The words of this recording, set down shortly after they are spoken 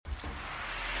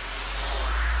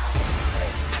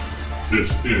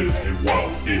This is a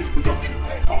Wild Games Production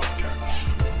podcast.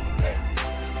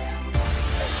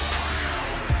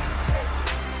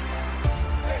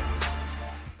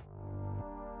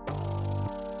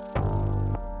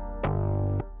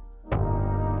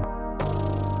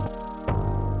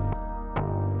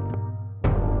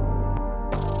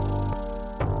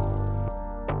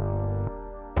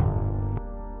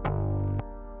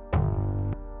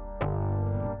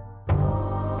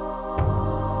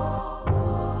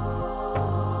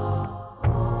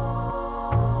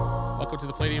 To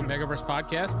the Palladium Megaverse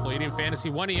podcast, Palladium Fantasy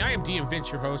 1E. I am DM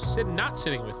Vince, your host. Not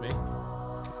sitting with me.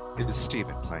 It is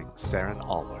Steven playing Saren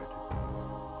Allward.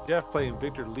 Jeff playing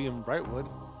Victor Liam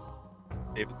Brightwood.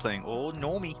 David playing Old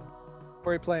Normie.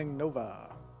 Corey playing Nova.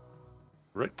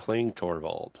 Rick playing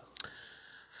Torvald.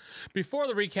 Before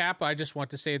the recap, I just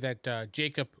want to say that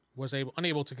Jacob was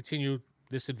unable to continue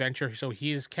this adventure, so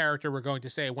his character, we're going to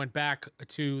say, went back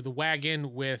to the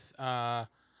wagon with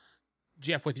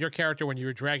Jeff, with your character, when you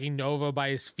were dragging Nova by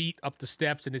his feet up the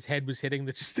steps and his head was hitting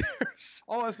the stairs.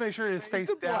 Oh, let's make sure his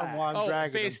face down while I'm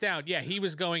dragging face down. Yeah, he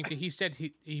was going to. He said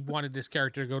he wanted this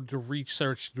character to go to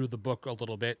research through the book a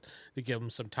little bit to give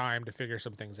him some time to figure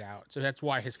some things out. So that's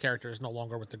why his character is no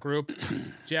longer with the group.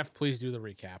 Jeff, please do the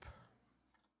recap.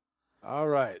 All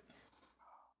right.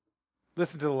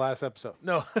 Listen to the last episode.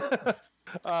 No.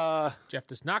 Jeff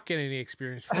does not get any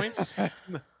experience points.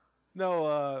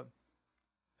 No.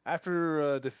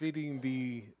 After defeating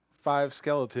the 5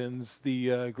 skeletons,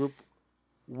 the group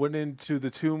went into the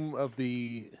tomb of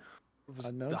the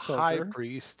high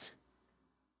priest,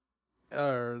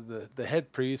 or the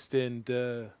head priest, and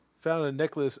found a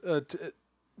necklace.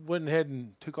 Went ahead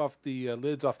and took off the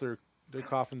lids off their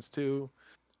coffins too.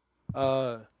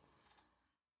 Old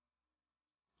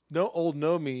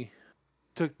Nomi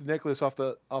took the necklace off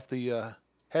the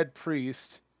head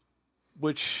priest,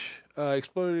 which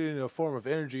exploded in a form of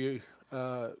energy,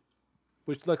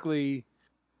 which luckily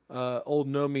Old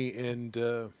Nomi and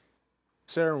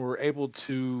Saren were able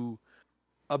to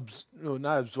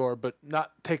not absorb, but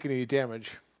not take any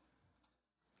damage.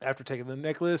 After taking the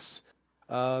necklace,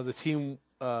 the team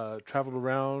traveled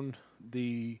around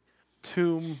the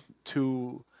tomb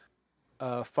to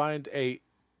find a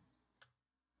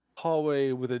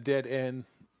hallway with a dead end.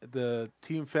 The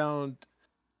team found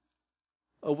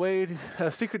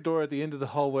a secret door at the end of the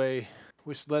hallway,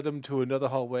 which led them to another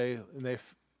hallway. And at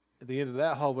the end of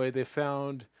that hallway, they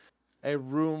found a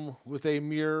room with a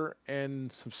mirror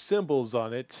and some symbols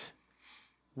on it,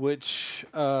 which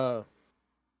Nova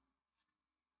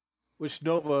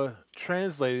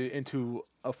translated into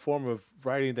a form of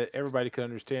writing that everybody could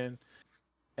understand.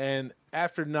 And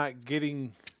after not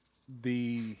getting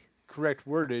the correct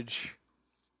wordage,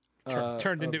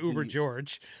 turned into Uber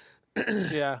George.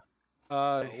 Yeah.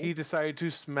 He decided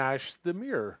to smash the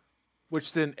mirror,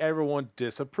 which then everyone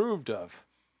disapproved of.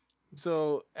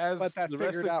 So but that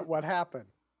figured out what happened.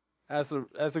 As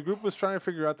the group was trying to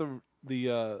figure out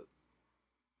the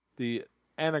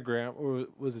anagram, or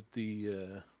was it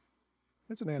the?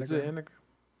 It's an anagram. Is it an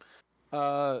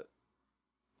anagram?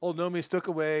 Old Nomi stuck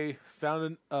away,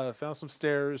 found some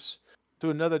stairs to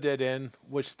another dead end,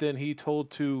 which then he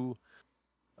told to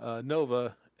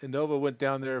Nova. And Nova went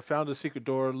down there, found a secret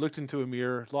door, looked into a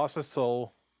mirror, lost his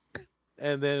soul,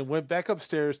 and then went back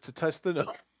upstairs to touch the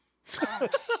gnome.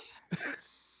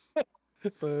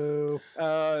 Boo.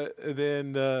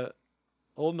 Then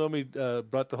Old Nomi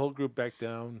brought the whole group back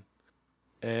down,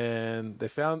 and they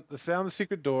found the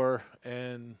secret door,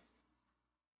 and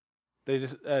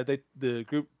the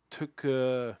group took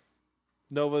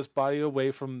Nova's body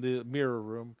away from the mirror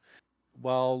room,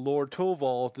 while Lord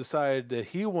Torvald decided that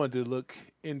he wanted to look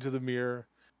into the mirror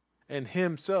and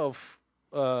himself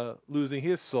losing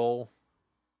his soul.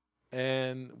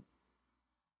 And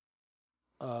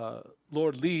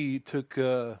Lord Lee took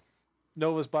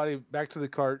Nova's body back to the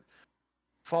cart,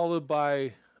 followed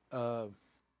by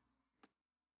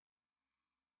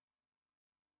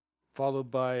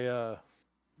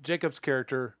Jacob's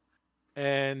character,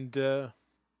 and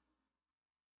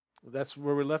that's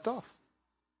where we left off.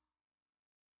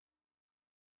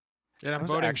 And That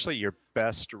was actually your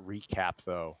best recap,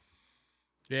 though.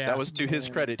 Yeah. That was, to his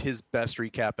credit, his best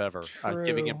recap ever. I'm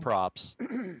giving him props.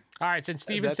 All right, since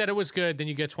Steven said it was good, then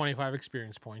you get 25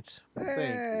 experience points.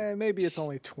 Maybe it's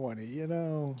only 20, you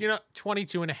know.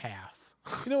 22 and a half.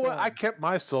 You know what? I kept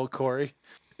my soul, Corey.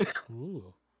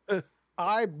 Ooh.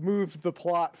 I moved the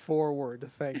plot forward.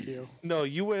 Thank you. No,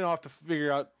 you went off to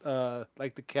figure out,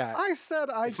 like the cat. I said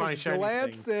I Find just shiny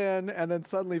glanced things. in, and then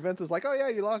suddenly Vince is like, "Oh yeah,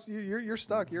 you lost. You're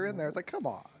stuck. You're in there." It's like, come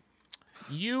on.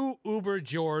 You Uber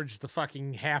George the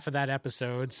fucking half of that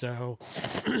episode, so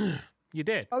You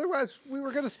did. Otherwise, we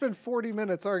were going to spend 40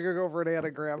 minutes arguing over an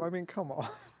anagram. I mean, come on.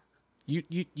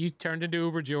 You turned into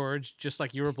Uber George, just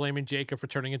like you were blaming Jacob for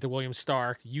turning into William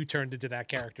Stark. You turned into that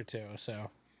character too.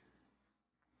 So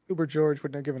Uber George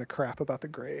wouldn't have given a crap about the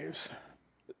graves.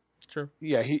 true.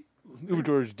 Yeah, Uber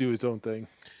George do his own thing.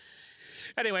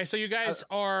 Anyway, so you guys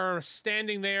are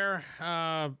standing there.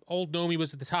 Old Nomi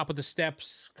was at the top of the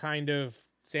steps, kind of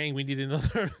saying we need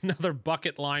another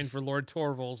bucket line for Lord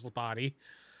Torval's body,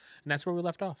 and that's where we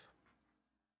left off.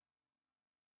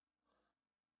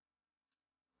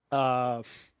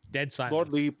 Dead silence.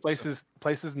 Lord Lee places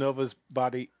Nova's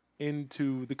body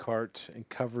into the cart and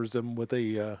covers him with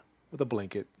a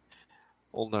blanket.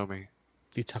 Old Nomi.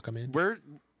 Do you tuck him in?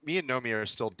 Me and Nomi are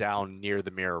still down near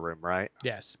the mirror room, right?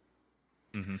 Yes.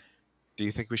 Mm-hmm. Do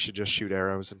you think we should just shoot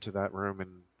arrows into that room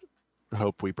and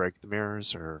hope we break the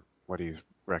mirrors, or what do you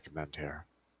recommend here?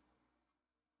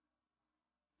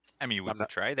 I mean, we I'm could not-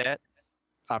 try that.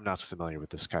 I'm not familiar with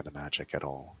this kind of magic at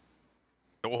all.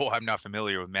 Oh, I'm not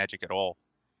familiar with magic at all.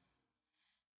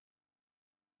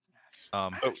 I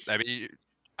mean,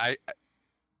 I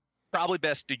probably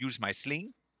best to use my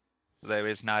sling. There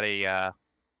is not a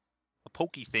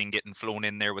pokey thing getting flown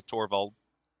in there with Torvald.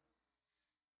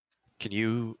 Can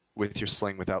you, with your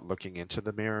sling, without looking into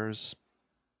the mirrors,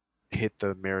 hit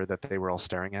the mirror that they were all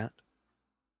staring at?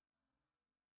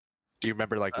 Do you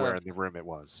remember where in the room it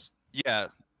was? Yeah,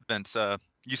 Vince.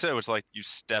 You said it was like you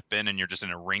step in and you're just in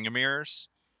a ring of mirrors.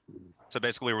 So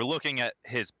basically, we're looking at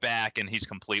his back and he's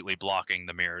completely blocking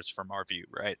the mirrors from our view,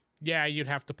 right? Yeah, you'd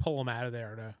have to pull him out of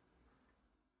there to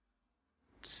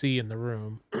see in the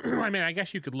room. I mean, I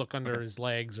guess you could look under his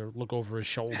legs or look over his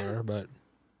shoulder, but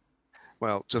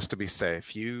Well, just to be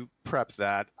safe, you prep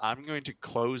that. I'm going to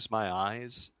close my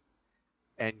eyes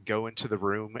and go into the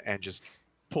room and just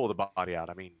pull the body out.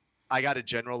 I mean, I got a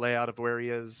general layout of where he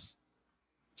is.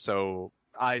 So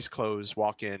eyes closed,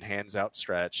 walk in, hands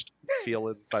outstretched, feel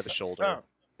him by the shoulder,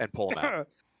 and pull him out.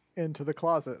 Into the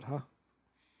closet, huh?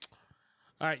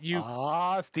 all right, you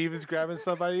Steven's grabbing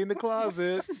somebody in the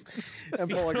closet. And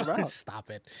pulling him out. Stop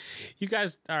it. You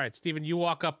guys, all right, Steven, you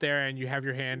walk up there and you have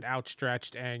your hand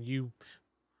outstretched and you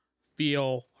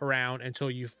feel around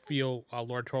until you feel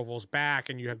Lord Torval's back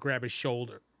and you grab his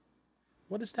shoulder.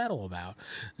 What is that all about?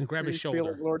 And grab his You feel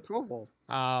shoulder. Lord Torvald.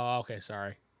 Oh, okay,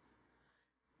 sorry.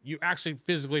 You actually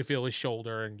physically feel his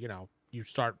shoulder and, you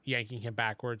start yanking him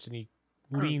backwards and he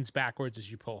leans backwards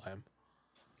as you pull him.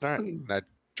 All right. And I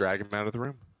drag him out of the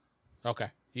room. Okay.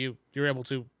 You're able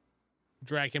to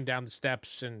drag him down the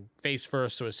steps and face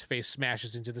first so his face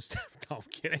smashes into the step. No, I'm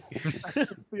kidding.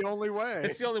 The only way.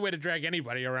 It's the only way to drag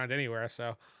anybody around anywhere.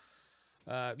 So,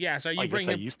 so you I bring guess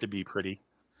I him. used to be pretty.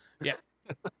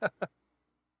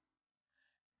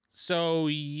 So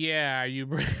yeah, you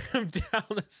bring him down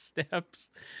the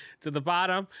steps to the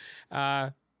bottom.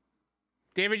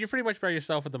 David, you're pretty much by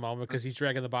yourself at the moment because he's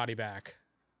dragging the body back.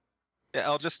 Yeah,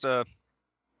 I'll just I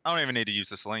don't even need to use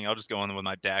the sling. I'll just go in with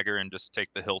my dagger and just take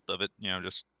the hilt of it,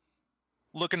 just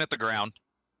looking at the ground.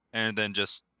 And then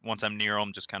just once I'm near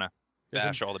him, just kind of There's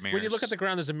bash all the mirrors. When you look at the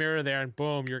ground, there's a mirror there, and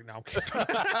boom, you're no. I'm kidding.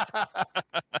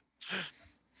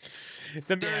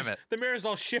 Damn it. The mirrors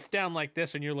all shift down like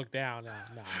this, and you look down. No.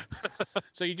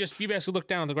 So you basically look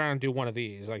down on the ground and do one of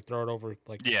these, like throw it over,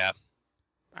 like. Yeah.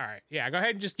 All right, yeah. Go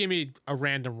ahead and just give me a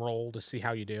random roll to see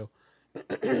how you do.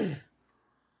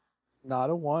 Not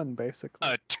a 1, basically.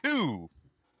 A 2,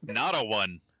 not a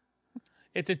 1.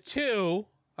 It's a 2.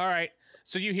 All right.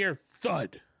 So you hear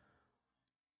thud.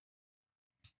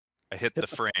 I hit the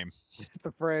frame.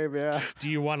 The frame, yeah. Do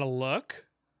you want to look?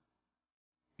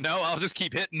 No, I'll just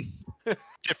keep hitting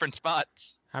different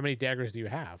spots. How many daggers do you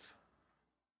have?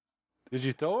 Did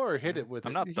you throw or hit it with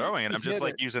I'm it? not throwing it. I'm just hit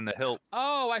like it. using the hilt.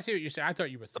 Oh, I see what you're saying. I thought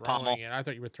you were The pommel.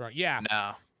 throwing. Yeah.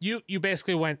 No. You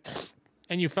basically went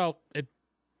and you felt it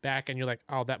back and you're like,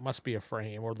 oh, that must be a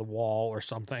frame or the wall or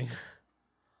something.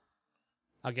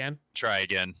 Again? Try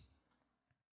again.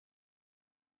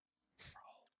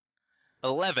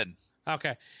 11.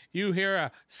 Okay. You hear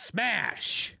a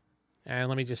smash. And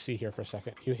let me just see here for a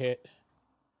second. You hit.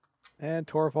 And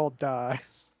Torvald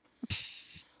dies.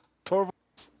 Torvald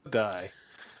die.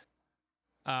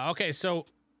 Okay, so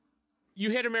you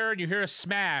hit a mirror and you hear a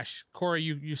smash. Corey,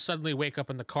 you suddenly wake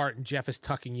up in the cart and Jeff is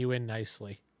tucking you in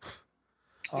nicely.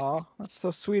 Aw, that's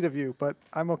so sweet of you, but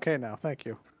I'm okay now. Thank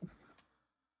you.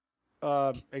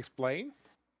 Explain.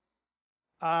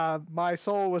 My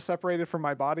soul was separated from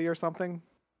my body or something.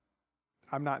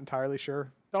 I'm not entirely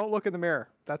sure. Don't look in the mirror.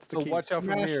 That's the So key. watch out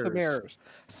for Smash the mirrors. mirrors.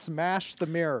 Smash the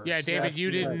mirrors. Yeah, David, Smash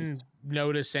you the mirrors. didn't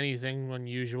notice anything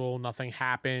unusual. Nothing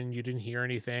happened. You didn't hear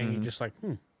anything. You just like,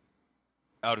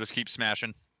 I'll just keep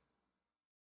smashing.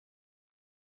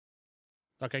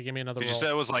 Okay, give me another You roll. said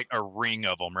it was like a ring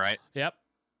of them, right? Yep.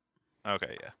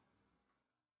 Okay, yeah.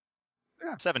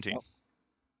 Yeah. 17. Well,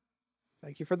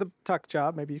 thank you for the tuck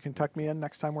job. Maybe you can tuck me in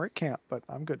next time we're at camp, but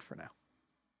I'm good for now.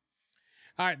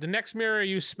 All right, the next mirror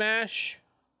you smash.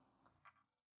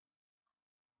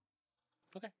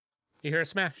 Okay. You hear a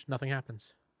smash. Nothing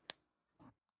happens.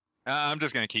 I'm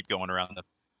just gonna keep going around the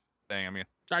thing. I'm gonna,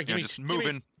 All right, you know, just give me,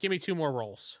 moving. give me 2 more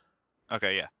rolls.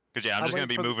 Okay, yeah. Because I'm I'm just gonna waiting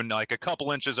be for the- moving like a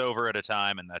couple inches over at a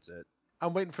time, and that's it.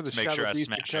 I'm waiting for the Just make shadow sure I beast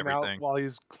to smash come everything. out while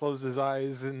he's closed his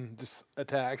eyes and just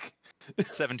attack.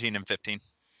 17 and 15.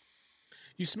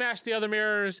 You smash the other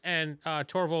mirrors, and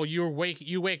Torval,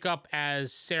 you wake up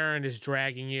as Saren is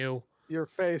dragging you. Your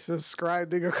face is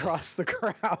scribing across the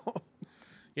ground.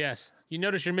 Yes. You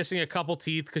notice you're missing a couple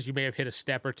teeth because you may have hit a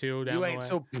step or two down You the ain't way.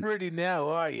 so pretty now,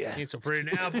 are you? Ain't so pretty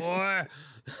now, boy.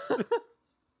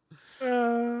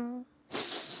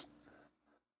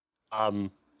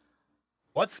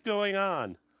 What's going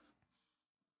on?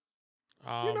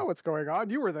 You know what's going on.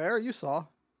 You were there. You saw.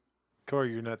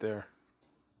 Corey, you're not there.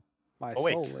 My Oh,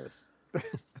 wait. soul is.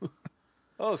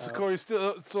 Oh, so Corey's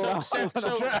still. So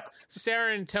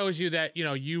Saren tells you that,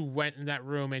 you went in that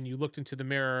room and you looked into the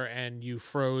mirror and you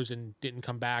froze and didn't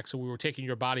come back. So we were taking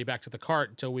your body back to the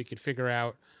cart until we could figure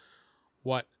out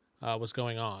what was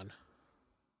going on.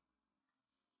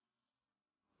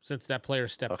 Since that player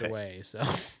stepped Okay. away, so.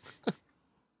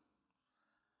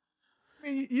 I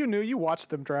mean, you knew. You watched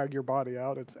them drag your body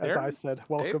out. As There- I said,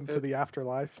 welcome Dave- to the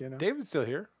afterlife. David's still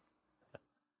here.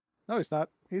 No, he's not.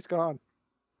 He's gone.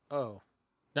 Oh.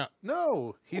 No.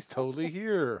 No, he's totally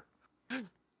here.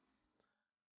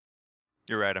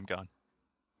 You're right, I'm gone.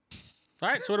 All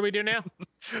right, so what do we do now?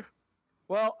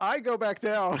 Well, I go back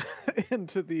down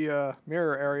into the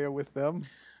mirror area with them.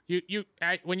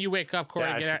 When you wake up, Corey,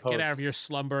 Yeah, I get out suppose. of your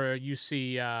slumber. You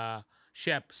see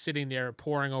Shep sitting there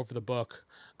poring over the book,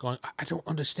 going, "I don't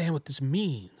understand what this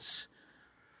means."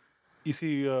 You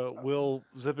see Will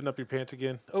zipping up your pants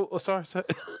again. Oh, sorry.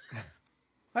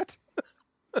 What?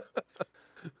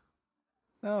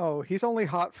 No, he's only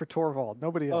hot for Torvald.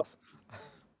 Nobody else.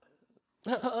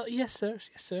 Yes, sir.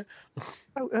 Yes, sir.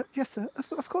 Oh, yes, sir.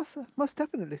 Of course, sir. Most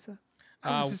definitely, sir.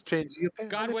 I was just changing your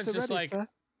pants. Godwin's just like, Sir.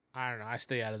 I don't know. I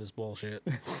stay out of this bullshit.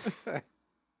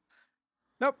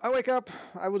 Nope, I wake up.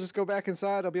 I will just go back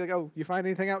inside. I'll be like, oh, you find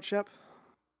anything out, Shep?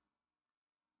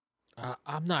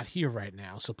 I'm not here right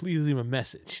now, so please leave a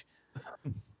message.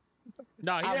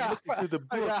 No, he, Yeah. Through the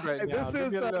book right now. This Leave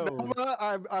is me alone.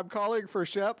 Nova. I'm calling for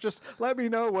Shep. Just let me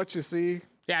know what you see.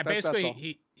 yeah. that's Basically, all.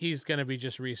 he's gonna be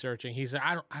just researching. He's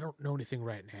I don't know anything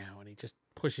right now, and he just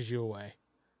pushes you away.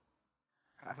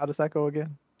 How does that go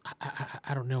again?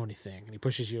 I don't know anything, and he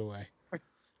pushes you away.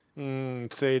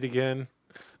 Say it again.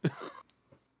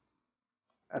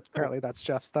 Apparently, that's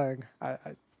Jeff's thing. Yeah,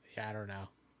 I don't know.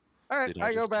 All right, Did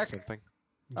I go just miss back.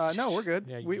 Something? No, we're good.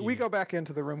 Yeah, we go back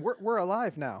into the room. We're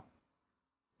alive now.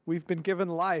 We've been given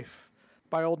life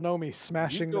by old Nomi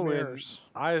smashing You the go in. mirrors.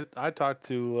 I talked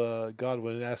to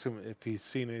Godwin and asked him if he's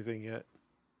seen anything yet.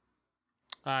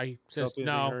 He says Felt anything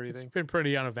no. or It's anything? been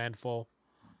pretty uneventful.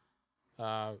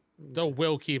 Though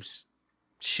Will keeps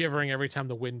shivering every time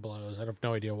the wind blows. I have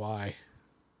no idea why.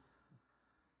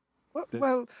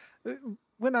 Well,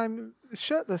 when I'm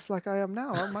shirtless like I am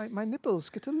now, my nipples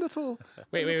get a little,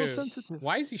 Wait. sensitive.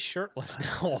 Why is he shirtless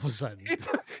now all of a sudden?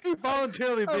 He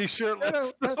voluntarily be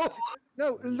shirtless.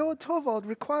 No, Lord Torvald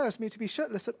requires me to be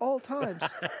shirtless at all times.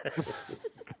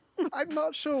 I'm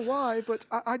not sure why, but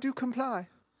I do comply.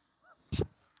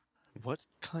 What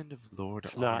kind of lord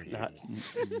It's are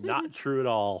not true at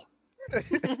all.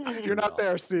 You're not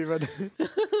there, Steven.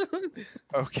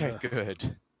 Okay,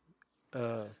 good.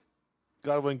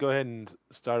 Godwin, go ahead and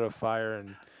start a fire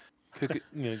and cook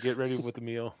it, get ready with the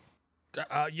meal.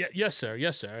 Yes, sir.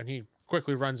 Yes, sir. And he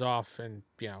quickly runs off and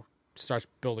starts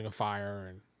building a fire.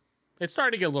 And it's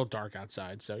starting to get a little dark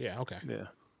outside. So yeah, okay, Yeah.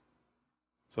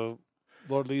 So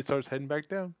Lord Lee starts heading back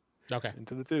down okay.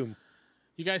 into the tomb.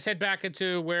 You guys head back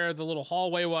into where the little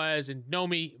hallway was, and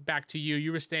Nomi, back to you.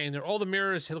 You were staying there. All the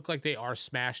mirrors look like they are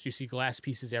smashed. You see glass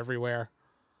pieces everywhere.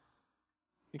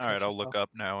 All right, I'll look up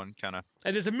now and kind of.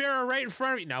 And there's a mirror right in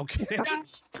front of you. No, I'm kidding.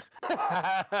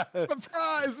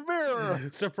 Surprise mirror!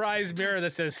 Surprise mirror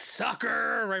that says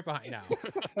 "sucker" right behind.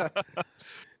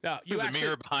 No, you There's a actually.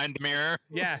 mirror behind the mirror.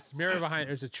 Yes, mirror behind.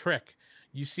 There's a trick.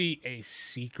 You see a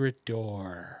secret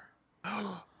door.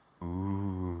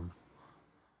 Ooh.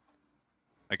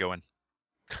 I go in.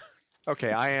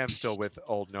 Okay, I am still with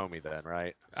old Nomi then,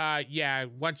 right? Yeah.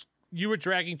 Once you were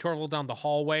dragging Torval down the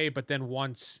hallway, but then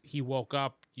once he woke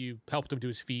up, you helped him to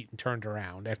his feet and turned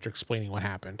around after explaining what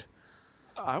happened.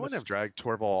 I wouldn't have dragged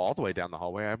Torval all the way down the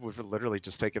hallway. I would have literally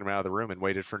just taken him out of the room and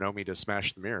waited for Nomi to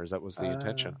smash the mirrors. That was the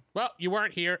intention. Well, you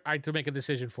weren't here. I had to make a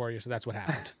decision for you, so that's what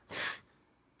happened.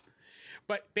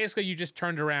 But basically, you just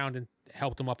turned around and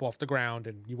helped him up off the ground,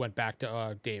 and you went back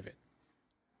to David,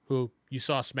 who you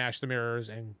saw smash the mirrors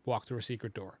and walk through a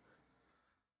secret door.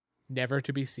 Never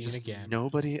to be seen Just again.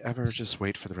 Nobody ever just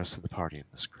wait for the rest of the party in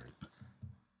this group.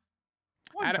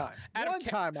 One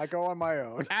time I go on my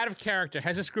own. Out of character,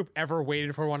 has this group ever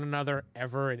waited for one another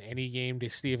ever in any game,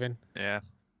 Steven? Yeah.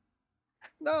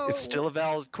 No. It's still a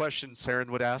valid question Saren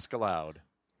would ask aloud.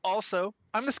 Also,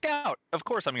 I'm the scout. Of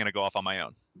course, I'm gonna go off on my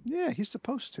own. Yeah, he's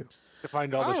supposed to. To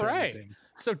find all the All shiny right. things.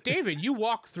 So, David, you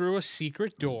walk through a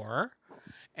secret door,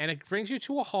 and it brings you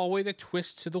to a hallway that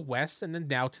twists to the west and then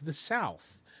now to the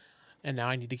south. And now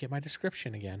I need to get my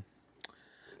description again.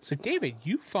 So, David,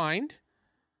 you find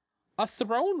a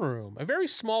throne room, a very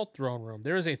small throne room.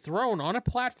 There is a throne on a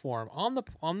platform. On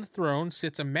the throne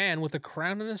sits a man with a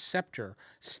crown and a scepter,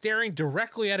 staring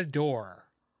directly at a door.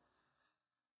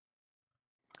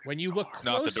 When you look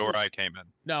closely, Not the door I came in.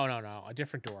 No, a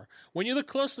different door. When you look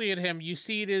closely at him, you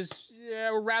see it is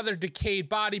a rather decayed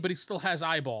body, but he still has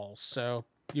eyeballs. So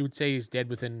you would say he's dead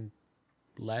within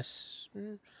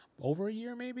over a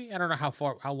year, maybe. I don't know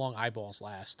how long eyeballs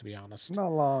last, to be honest. Not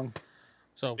long.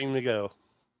 So Thing to go.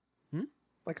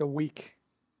 Like a week.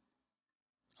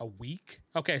 a week.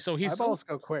 Okay, so he's Eyeballs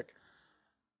go quick.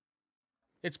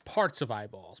 It's parts of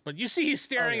eyeballs, but you see he's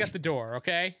staring at the door.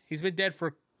 Okay, he's been dead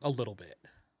for a little bit.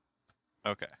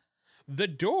 Okay. The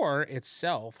door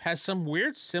itself has some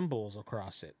weird symbols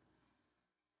across it.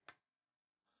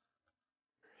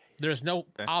 There's no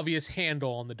obvious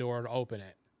handle on the door to open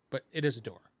it, but it is a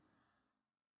door.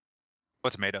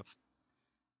 What's it made of?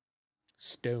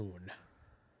 Stone.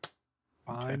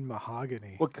 Fine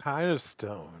mahogany. What kind of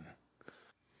stone?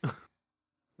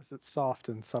 Is it soft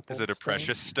and supple? Is it a stone?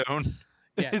 precious stone?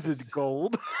 Yeah, Is it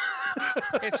gold?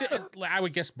 I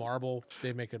would guess marble.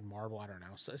 They make it marble. I don't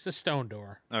know. So it's a stone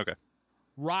door. Okay.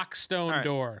 Rock stone All right.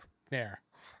 door. There.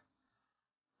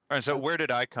 All right. So where did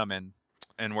I come in,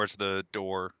 and where's the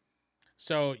door?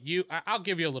 So I'll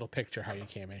give you a little picture how you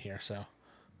came in here. So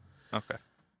Okay.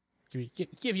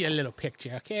 give you a little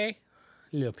picture, okay?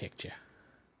 A little picture.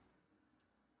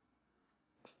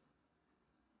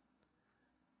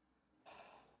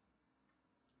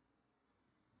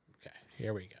 Okay,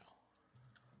 here we go.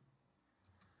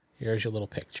 Here's your little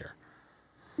picture.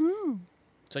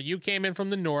 So you came in from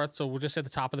the north, so we'll just say the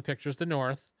top of the picture is the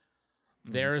north.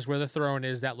 There is where the throne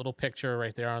is, that little picture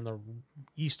right there on the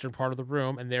eastern part of the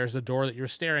room, and there's the door that you're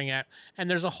staring at, and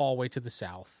there's a hallway to the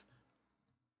south.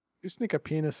 You sneak a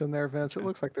penis in there, Vince. It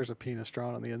looks like there's a penis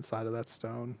drawn on the inside of that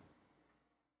stone.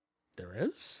 There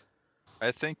is?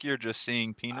 I think you're just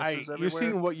seeing penises everywhere. You're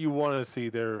seeing what you want to see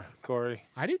there, Corey.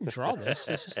 I didn't draw this.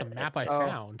 It's just a map I Oh.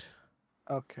 found.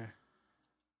 Okay.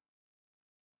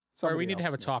 Sorry, we Somebody need to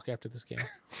have a else talk after this game.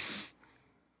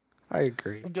 I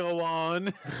agree. Go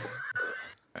on.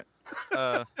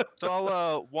 So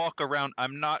I'll walk around.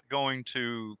 I'm not going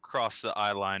to cross the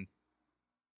eye line.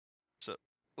 So,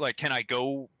 like, can I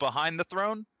go behind the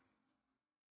throne?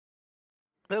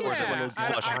 That looks Yeah, like a little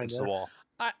I- Flush I- against the wall.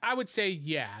 I would say,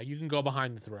 yeah, you can go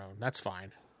behind the throne. That's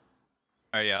fine.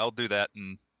 All right, yeah, I'll do that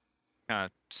and kind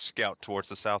of scout towards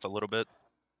the south a little bit.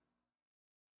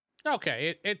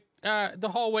 Okay, the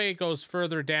hallway goes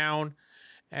further down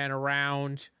and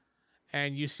around,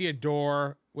 and you see a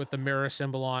door with a mirror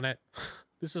symbol on it.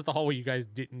 This is the hallway you guys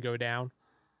didn't go down.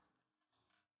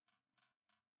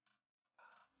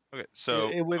 Okay, so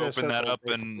It went a open that circle, up,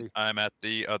 and basically. I'm at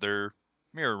the other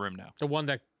mirror room now. The one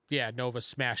that, Nova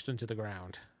smashed into the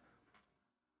ground.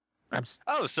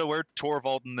 Oh, so where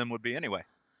Torvald and them would be anyway.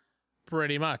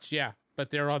 Pretty much, yeah. But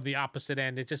they're on the opposite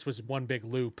end. It just was one big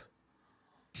loop.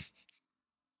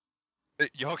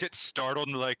 Y'all get startled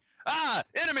and like,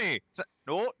 enemy!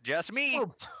 No, just me.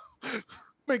 Oh.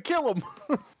 Man, kill him.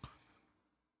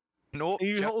 No,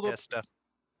 You just hold up- that stuff.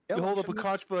 Yeah, You hold up a shouldn't-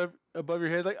 conch above your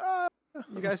head, like,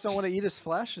 You guys don't want to eat his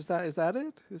flesh? Is that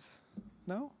it?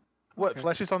 No? What, Okay.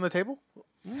 flesh is on the table?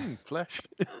 Flesh.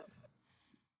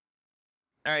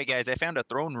 All right, guys, I found a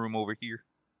throne room over here.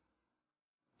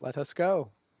 Let us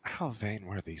go. How vain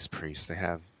were these priests? They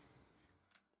have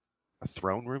a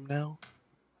throne room now?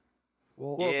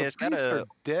 Well, Yeah, the it's got priests a- are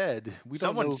dead. We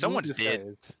don't know who someone's this dead. guy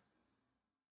is.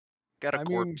 Got a I mean-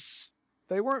 corpse.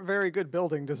 they weren't very good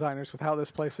building designers with how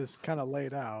this place is kind of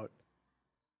laid out.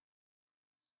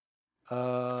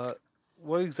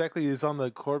 What exactly is on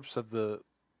the corpse of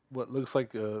what looks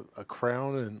like a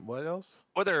crown and what else?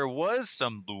 Well, there was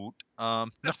some loot. No.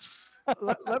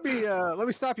 let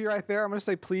me stop you right there. I'm going to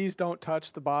say please don't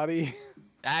touch the body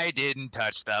I didn't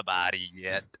touch the body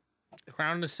yet.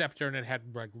 Crown and the scepter, and it had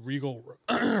like regal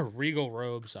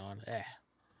robes on.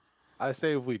 I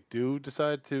say if we do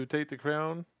decide to take the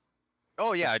crown,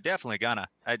 Oh yeah, I definitely gonna.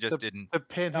 I just didn't. to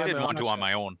pin him, Didn't want to on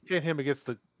my own. pin him against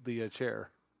the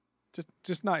chair.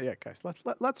 Just not yet, guys.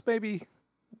 Let's maybe.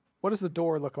 What does the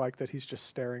door look like that he's just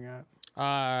staring at?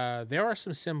 There are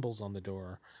some symbols on the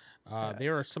door.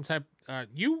 There are some type.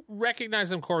 You recognize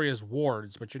them, Corey, as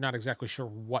wards, but you're not exactly sure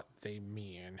what they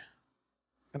mean.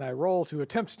 And I roll to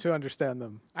attempt to understand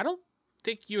them. I don't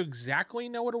think you exactly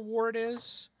know what a ward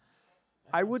is.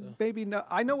 I would maybe know.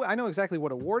 I know exactly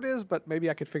what a ward is, but maybe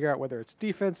I could figure out whether it's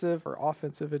defensive or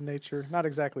offensive in nature. Not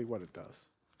exactly what it does.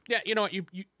 Yeah, you know what?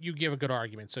 You give a good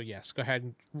argument. So yes, go ahead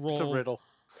and roll. It's a riddle.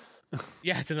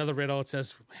 Yeah, it's another riddle. It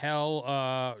says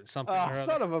hell, something. Oh, or other.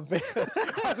 son of a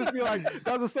bitch. I'll just be like,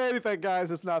 doesn't say anything,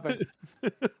 guys. It's nothing. I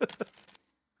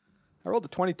rolled a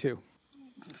 22.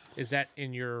 Is that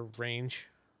in your range?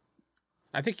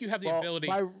 I think you have the ability.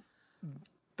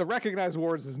 The recognized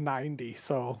wards is 90,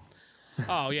 so.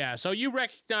 Oh yeah, so you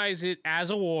recognize it as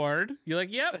a ward. You're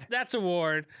like, yep, that's a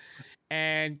ward.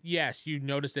 And yes, you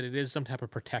notice that it is some type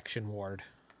of protection ward.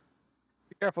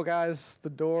 Be careful, guys. The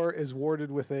door is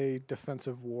warded with a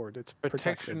defensive ward. It's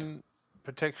protected.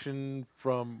 Protection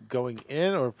from going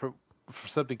in or for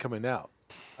something coming out.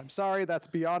 I'm sorry, that's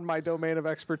beyond my domain of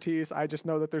expertise. I just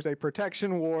know that there's a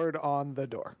protection ward on the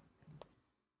door.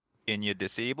 Can you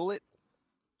disable it?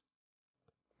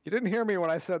 You didn't hear me when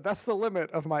I said that's the limit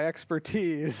of my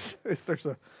expertise.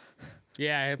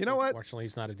 Yeah, You know what? Unfortunately,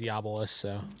 he's not a Diabolist,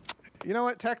 so. You know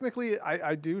what? Technically,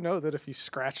 I do know that if you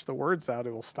scratch the words out,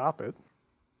 it will stop it.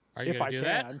 Are you If gonna I do can.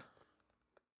 that?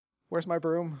 Where's my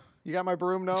broom? You got my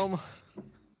broom, gnome?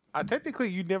 Technically,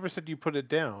 you never said you put it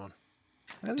down.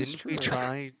 That is Didn't we true.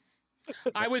 try?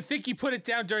 I would think you put it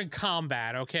down during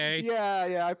combat, okay?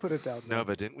 Yeah, I put it down. No,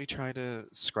 but didn't we try to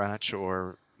scratch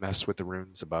or mess with the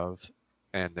runes above,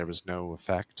 and there was no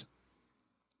effect?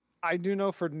 I do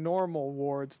know for normal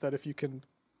wards that if you can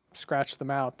scratch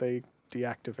them out, they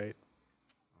deactivate.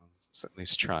 Let's at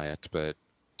least try it, but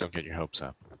don't get your hopes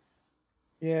up.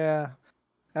 Yeah.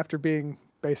 After being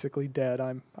basically dead,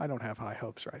 I don't have high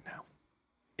hopes right now.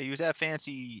 Hey, use that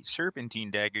fancy serpentine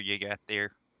dagger you got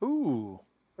there. Ooh.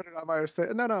 Put it on my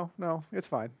no, it's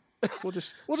fine. We'll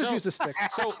just So- use the stick.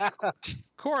 So,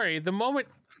 Corey, the moment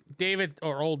David,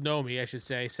 or old Nomi, I should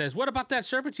say, says, "What about that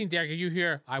serpentine dagger?" You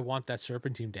hear, "I want that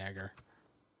serpentine dagger."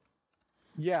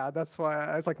 Yeah, that's why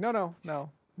I was like, no,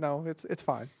 it's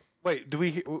fine. Wait, do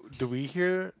we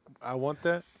hear? I want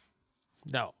that.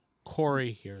 No,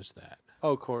 Corey hears that.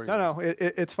 Oh, Corey. No,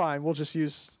 it's fine. We'll just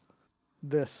use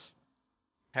this.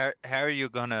 How are you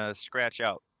gonna scratch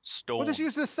out stone? We'll just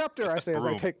use the scepter, I say as I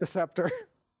broom. take the scepter.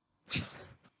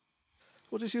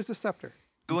 We'll just use the scepter.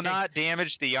 Do not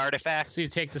damage the artifact. So you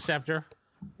take the scepter.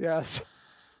 Yes.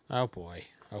 Oh boy.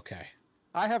 Okay.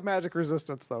 I have magic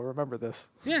resistance, though. Remember this.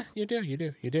 Yeah, you do.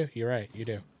 You're right. You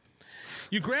do.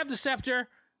 You grab the scepter.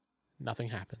 Nothing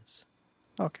happens.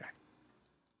 Okay.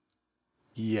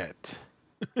 Yet.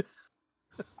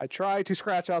 I try to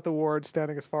scratch out the ward,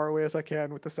 standing as far away as I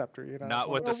can with the scepter. You know. Not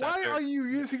with the Why scepter. are you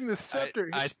using the scepter?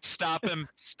 I stop him.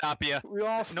 Stop you. We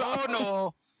all No, stop.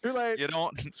 no. Too late. You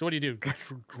don't. So what do? You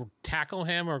tackle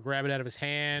him or grab it out of his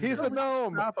hand? He's a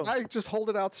gnome. Stop him. I just hold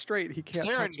it out straight. He can't.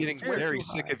 Saren, touch it. getting It's way very too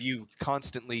sick high. of you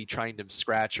constantly trying to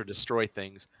scratch or destroy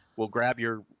things, will grab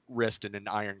your wrist in an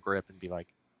iron grip and be like,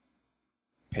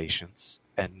 "Patience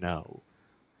and no."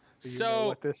 Do you know So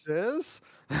what this is?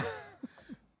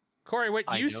 Corey, what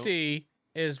I you know. see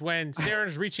is when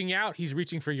Saren's reaching out, he's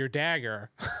reaching for your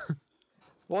dagger.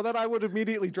 Well, then I would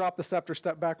immediately drop the scepter,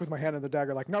 step back with my hand in the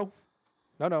dagger, like, no.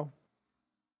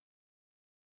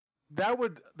 That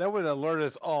would alert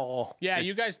us all. Yeah,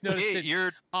 you guys noticed Hey, it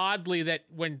you're oddly that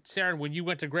when you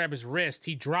went to grab his wrist,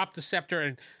 he dropped the scepter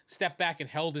and stepped back and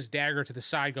held his dagger to the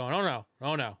side, going, "Oh no,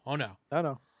 oh no, oh no,"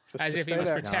 No. Just- as just if he stay was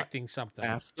there. protecting something.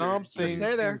 After Something you-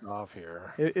 stay there. off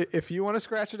here. If you want to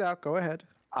scratch it out, go ahead.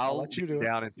 I'll let you lean do it.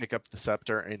 down and pick up the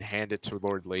scepter and hand it to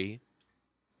Lord Lee.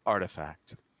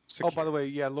 Artifact. Oh, by the Secure. way,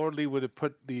 yeah, Lord Lee would have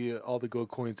put all the gold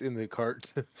coins in the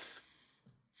cart.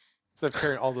 Instead of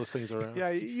carrying all those things around. Yeah,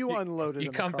 you unloaded. You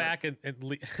in the come cart. back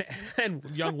and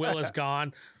young Will is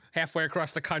gone. Halfway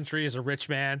across the country as a rich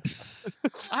man.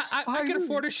 I can Finally.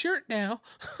 afford a shirt now.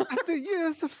 After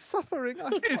years of suffering,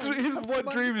 His one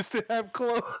dream is to have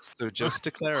clothes. So just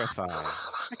to clarify,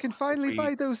 I can finally We-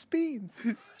 buy those beans.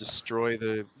 destroy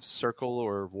the circle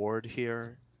or ward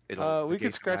here. It'll We can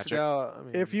negate the scratch magic. it out. I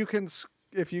mean,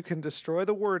 If you can destroy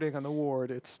the wording on the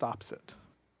ward, it stops it.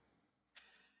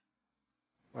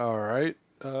 all right.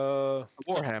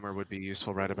 Warhammer would be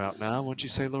useful right about now, wouldn't you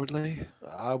say, Lord Lee?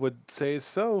 I would say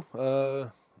so.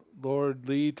 Lord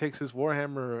Lee takes his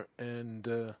warhammer and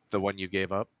The one you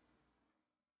gave up?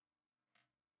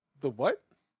 the what?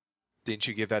 Didn't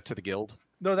you give that to the guild?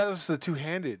 No, that was the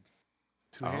two-handed.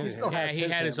 Oh. He still Yeah, has he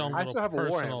had his own hammer. I little still have a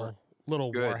personal warhammer.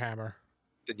 little Good. warhammer.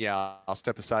 Then yeah, I'll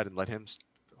step aside and let him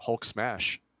Hulk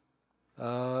smash.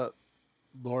 Lord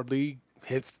Lee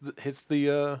hits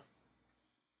the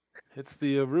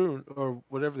rune or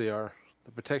whatever they are,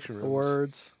 the protection runes.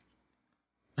 Words.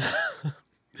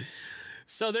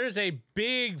 So there's a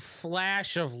big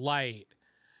flash of light,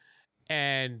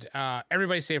 and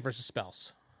everybody save versus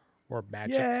spells or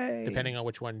magic, Yay. depending on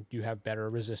which one you have better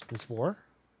resistance for.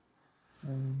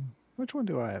 Which one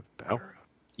do I have better?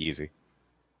 Easy.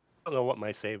 I don't know what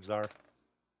my saves are.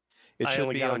 It I should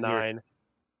only be got a on your. 9.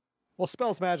 Well,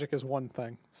 spells magic is one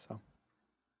thing, so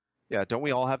Yeah, don't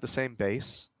we all have the same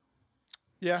base?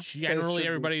 yeah. those Generally, should be-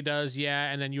 everybody does,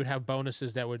 yeah, and then you would have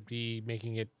bonuses that would be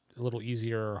making it a little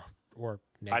easier or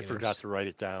I negatives. forgot to write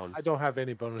it down. I don't have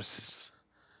any bonuses.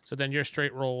 So then your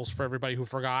straight rolls for everybody who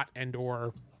forgot and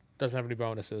or doesn't have any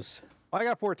bonuses. I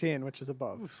got 14, which is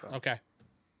above. So. Okay.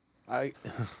 I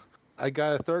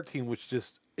got a 13, which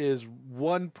just is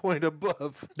 1 point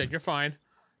above. Then you're fine. I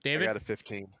David? got a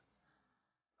 15.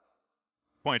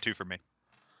 22 for me.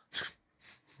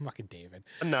 Fucking David.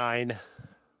 A 9.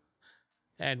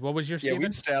 And what was your Yeah, we Steven?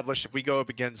 established if we go up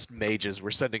against mages, we're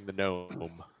sending the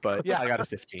gnome. But Yeah. I got a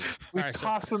 15. We All right, so-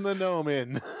 tossing the gnome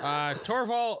in.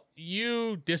 Torval,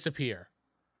 you disappear.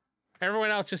 Everyone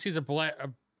else just sees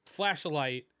a flash of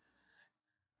light.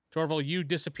 Torval, you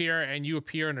disappear and you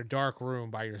appear in a dark room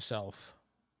by yourself.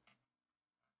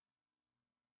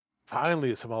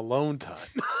 Finally, some alone time.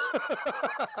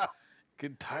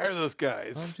 Getting tired of those I'm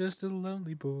guys. just a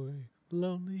lonely boy,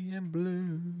 lonely and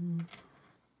blue.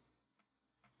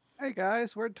 Hey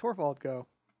guys, where'd Torvald go?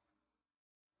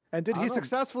 And did I he don't know.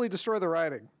 successfully destroy the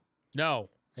writing? No,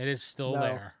 it is still No.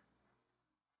 there.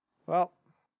 Well,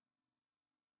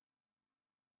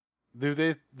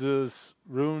 Does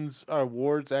runes or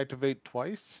wards activate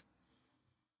twice?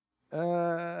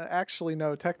 actually,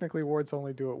 no. Technically, wards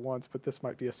only do it once, but this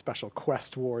might be a special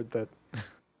quest ward that.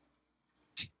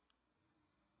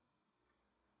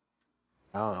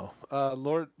 I don't know.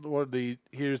 Lord Lee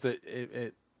hears that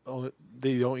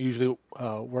they don't usually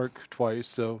work twice,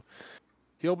 so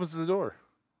he opens the door.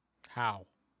 How?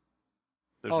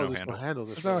 There's oh, no there's handle. no handle.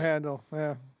 There's no handle.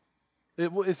 Yeah.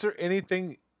 Is there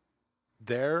anything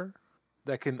there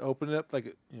that can open it up,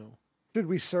 like Should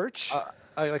we search?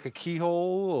 like a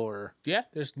keyhole or? Yeah,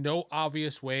 there's no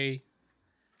obvious way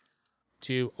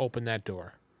to open that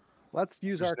door. Let's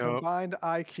use there's our no- combined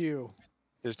IQ.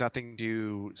 There's nothing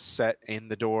to set in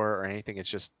the door or anything. It's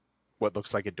just what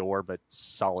looks like a door, but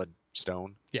solid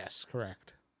stone. Yes,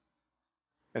 correct.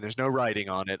 And there's no writing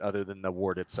on it other than the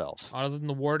ward itself. Other than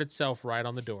the word itself right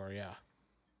on the door, yeah.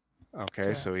 Okay,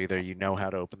 Yeah. so either you know how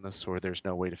to open this or there's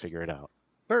no way to figure it out.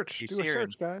 Search. He's Do a here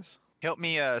search, guys. Help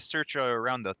me search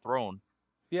around the throne.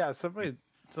 Yeah, somebody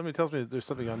tells me there's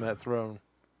something on that throne.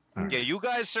 Yeah, you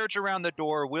guys search around the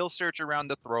door. We'll search around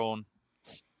the throne.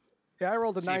 Yeah, I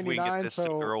rolled a See if we can get 99, this sucker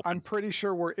so open. I'm pretty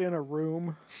sure we're in a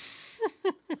room.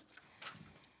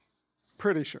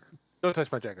 Pretty sure. Don't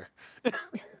touch my dagger.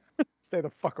 Stay the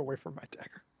fuck away from my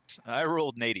dagger. I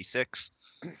rolled an 86.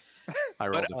 I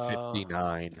rolled But, a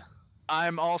 59.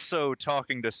 I'm also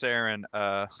talking to Saren.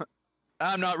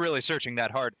 I'm not really searching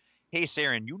that hard. Hey,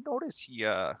 Saren, you notice he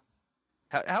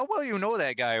how well you know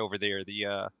that guy over there,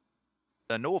 the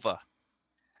Nova?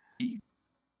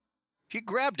 He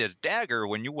grabbed his dagger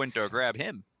when you went to grab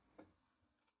him.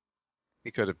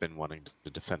 He could have been wanting to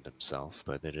defend himself,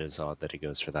 but it is odd that he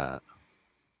goes for that.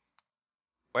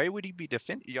 Why would he be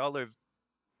defending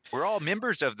we're all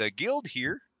members of the guild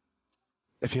here.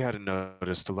 If you hadn't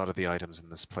noticed, a lot of the items in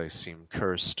this place seem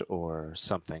cursed or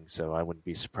something, so I wouldn't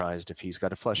be surprised if he's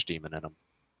got a flesh demon in him.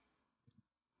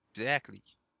 Exactly.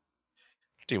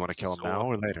 Do you want to kill him So- now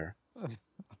or later?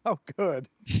 Oh, good.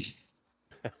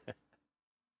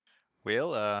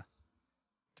 Well,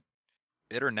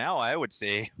 better now, I would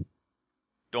say.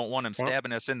 Don't want him Well-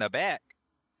 stabbing us in the back.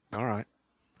 All right.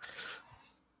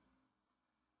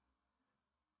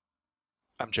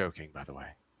 I'm joking, by the way.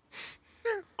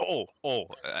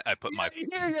 I put my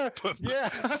Yeah.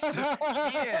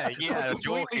 yeah,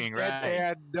 joking,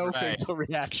 right? No Right. facial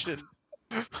reaction.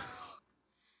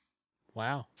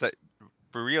 Wow.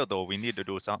 For real though, we need to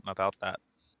do something about that.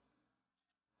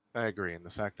 I agree, and the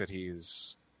fact that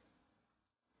he's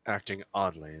acting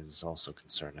oddly is also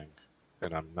concerning,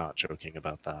 and I'm not joking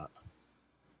about that.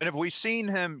 And have we seen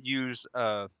him use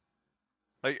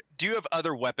Like, do you have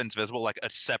other weapons visible, like a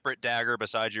separate dagger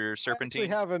besides your I serpentine?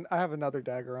 have another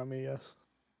dagger on me. Yes.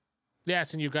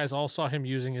 Yes, and you guys all saw him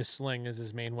using his sling as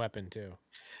his main weapon too.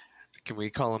 Can we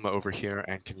call him over here,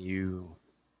 and can you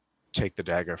take the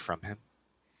dagger from him?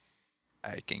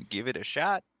 I can give it a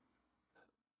shot.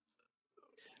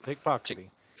 Pickpocketing.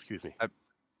 Excuse me.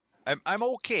 I'm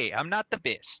okay. I'm not the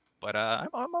best, but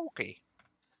I'm okay.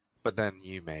 But then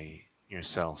you may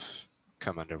yourself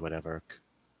come under whatever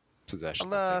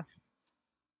possession.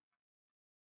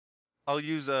 I'll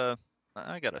use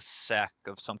I got a sack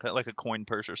of some kind, like a coin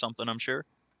purse or something. I'm sure,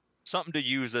 something to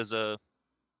use as a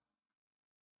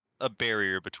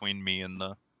barrier between me and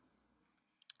the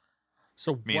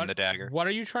So and the dagger. What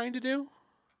are you trying to do?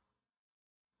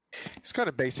 He's kind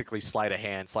of basically sleight of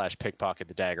hand / pickpocket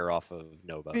the dagger off of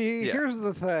Nova. See, Yeah. here's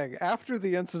the thing. After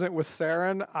the incident with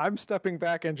Saren, I'm stepping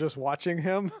back and just watching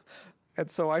him. And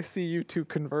so I see you two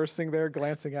conversing there,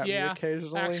 glancing at me Yeah,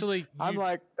 occasionally. Actually, I'm you-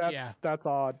 like, that's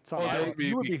odd. Something Why Oh, would wrong.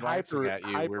 you would we be glancing hyper- at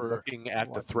you? hyper We're looking at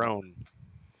the watching. throne.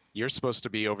 You're supposed to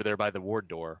be over there by the ward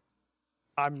door.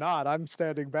 I'm not. I'm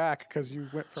standing back because you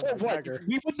went for So my what? dagger.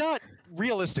 We would not,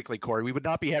 realistically, Corey, we would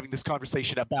not be having this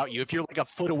conversation about you if you're like a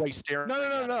foot away staring. No.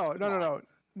 at us. Come on.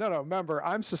 Remember,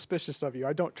 I'm suspicious of you.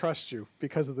 I don't trust you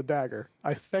because of the dagger.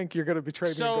 I think you're going to betray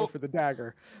me and go So- for the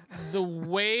dagger. the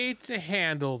way to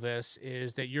handle this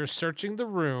is that you're searching the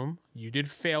room. You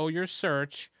did fail your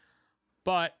search,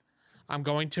 but I'm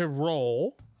going to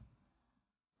roll.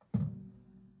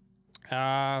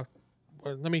 Well,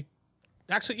 let me.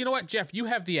 Actually, you know what, Jeff? You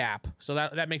have the app, so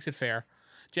that makes it fair.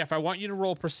 Jeff, I want you to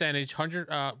roll percentage, 100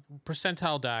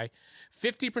 percentile die,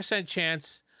 50%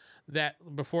 chance that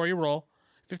before you roll,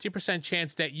 50%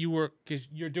 chance that you were, because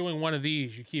you're doing one of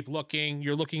these. You keep looking,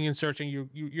 you're looking and searching.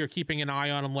 You're keeping an eye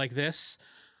on them like this.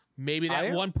 Maybe I that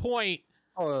am? one point.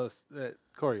 Oh, that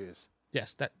Corey is.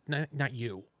 Yes, that not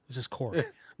you. This is Corey.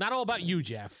 Not all about you,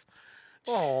 Jeff.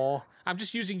 Oh, I'm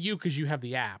just using you because you have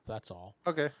the app. That's all.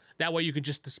 okay. That way you can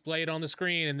just display it on the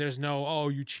screen and there's no, oh,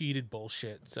 you cheated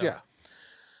bullshit. So Yeah.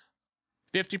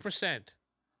 50%.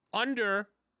 Under,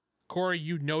 Corey,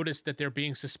 you notice that they're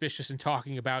being suspicious and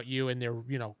talking about you and they're,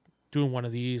 doing one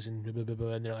of these and blah, blah, blah,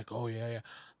 and they're like, oh, yeah.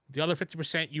 The other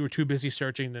 50%, you were too busy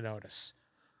searching to notice.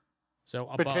 So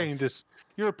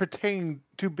You're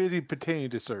too busy pertaining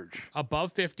to search.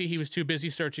 above 50, he was too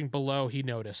busy searching. Below, he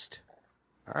noticed.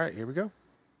 All right, here we go.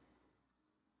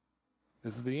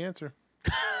 This is the answer.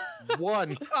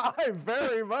 1. I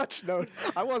very much know.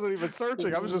 I wasn't even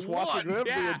searching. I was just watching them the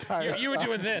Yeah, entire you were time.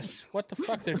 doing this. What the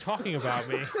fuck? They're talking about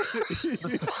me.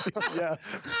 Yeah.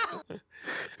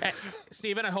 Hey,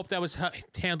 Steven, I hope that was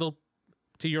handled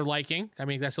to your liking. I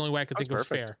mean, that's the only way I could That's think was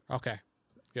perfect. fair. Okay.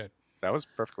 That was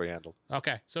perfectly handled.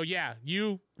 Okay. So, yeah,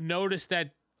 you notice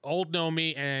that old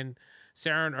Nomi and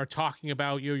Saren are talking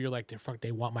about you. You're like,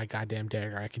 they want my goddamn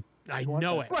dagger. I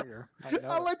know it.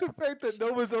 I like the fact that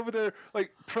Nova's over there,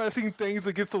 like, pressing things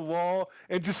against the wall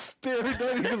and just staring,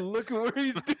 not even looking where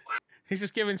he's doing. He's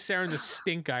just giving Saren the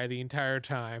stink eye the entire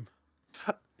time.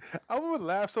 I would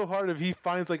laugh so hard if he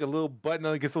finds, like, a little button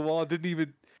against the wall and didn't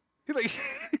even...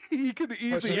 He could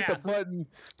easily hit Yeah. the button.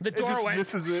 The and door just went,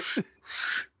 misses it.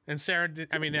 and Saren,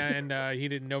 he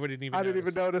didn't, nobody didn't even I didn't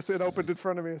even notice. notice it opened in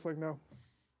front of me. It's like, no.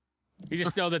 You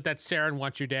just know that Saren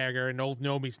wants your dagger, and old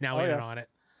Nomi's now Oh, in yeah. on it.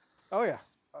 Oh, yeah.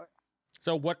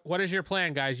 So what is your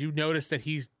plan, guys? You notice that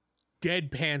he's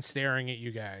deadpan staring at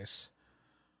you guys.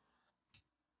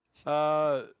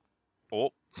 Oh,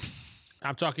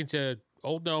 I'm talking to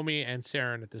old Nomi and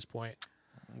Saren at this point.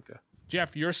 Okay.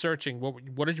 Jeff, you're searching.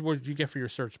 What did you get for your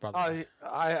search, by the way?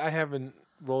 I haven't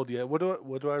rolled yet. What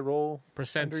do I roll?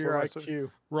 Percent Under your what was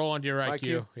IQ. roll under your IQ.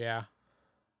 IQ? Yeah.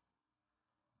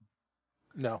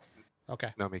 No.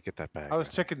 Okay. No, me get that back. I was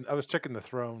checking the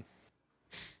throne.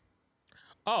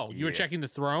 Oh, you were Yeah. checking the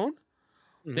throne?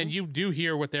 Then Mhm. you do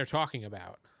hear what they're talking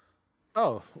about.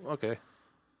 Oh, okay.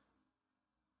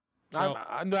 So,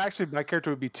 No, actually, my character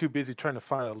would be too busy trying to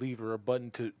find a lever or a button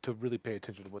to really pay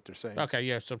attention to what they're saying. okay,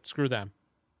 yeah. So screw them.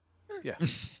 Yeah,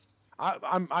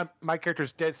 I'm my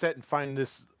character's dead set in finding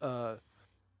this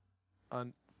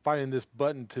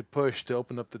button to push to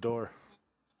open up the door.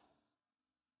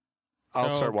 I'll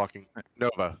So- start walking.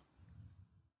 Nova.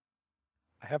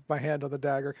 I have my hand on the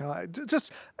dagger.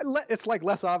 It's like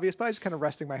less obvious, but I just kind of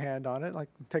resting my hand on it, like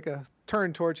take a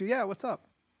turn towards you. Yeah, what's up?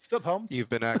 What's up, Holmes? You've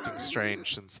been acting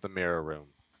strange since the mirror room.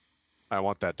 I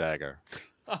want that dagger.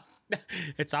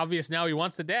 It's obvious now he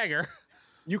wants the dagger.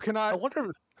 You I cannot.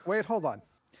 wonder. Wait, hold on.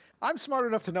 I'm smart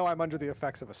enough to know I'm under the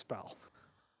effects of a spell.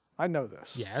 I know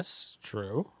this. Yes,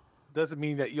 true. Doesn't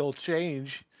mean that you'll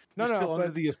change. No, You're no, still under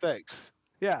but- the effects.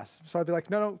 Yes. So I'd be like,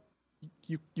 no,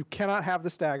 You cannot have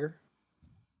this dagger.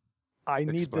 I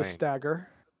need this Explain. dagger.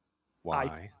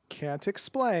 Why? Can't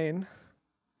explain,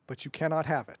 but you cannot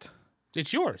have it.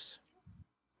 It's yours.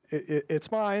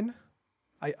 It's mine.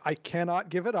 I cannot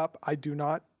give it up. I do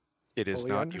not. It is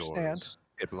fully not understand. yours.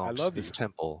 It belongs love to this you.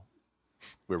 temple.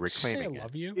 We're Say I reclaiming it.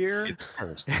 love you. Hear,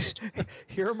 It's cursed.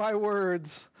 hear my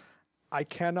words. I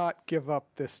cannot give up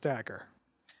this dagger.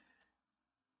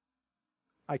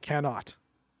 I cannot.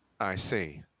 I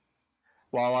see.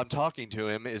 While I'm talking to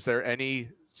him, is there any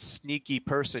sneaky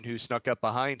person who snuck up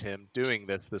behind him doing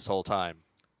this whole time?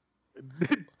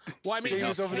 Well, I mean, He's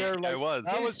his over there hand- I like was.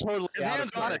 That was totally His out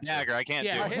hand's of on the character. dagger. I can't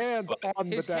Yeah, do My it. hands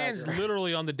on his the dagger. hand's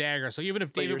literally on the dagger. So even if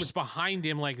But David you're was behind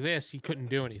him like this, he couldn't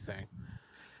do anything.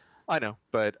 I know,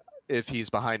 but if he's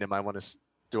behind him, I want to.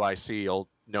 Do I see old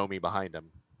Nomi behind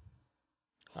him?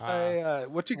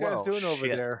 what you guys Whoa, doing over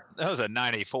shit. there? That was a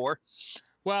 94.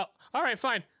 Well, all right,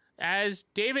 fine. As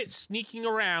David's sneaking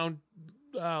around,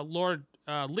 Lord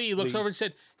Lee looks Lee. over and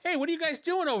said, "Hey, what are you guys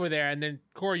doing over there?" And then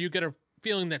Corey, you get a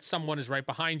feeling that someone is right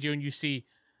behind you, and you see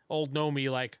old Nomi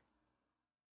like,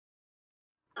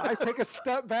 I take a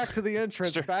step back to the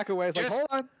entrance, Sure. back away. It's like, Just- hold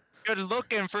on. Good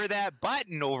looking for that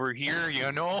button over here,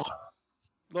 you know.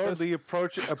 Lord Lee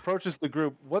approaches the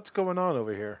group. What's going on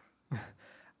over here?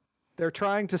 They're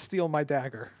trying to steal my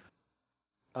dagger.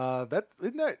 Isn't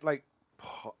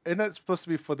that supposed to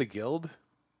be for the guild?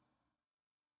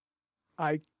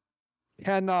 I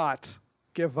cannot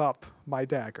give up my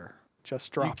dagger.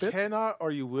 Just drop you it. cannot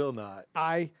or you will not.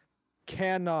 I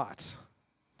cannot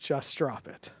just drop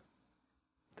it.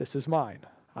 This is mine.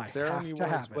 I Sarah, have you to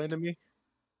want to have explain it. to me?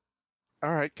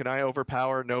 All right, can I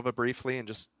overpower Nova briefly and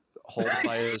just hold him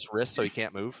by his wrist so he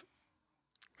can't move?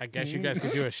 I guess you guys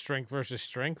could do a strength versus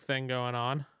strength thing going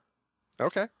on.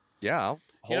 Okay. Yeah, I'll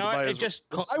You hold know him by what? It his just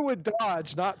I would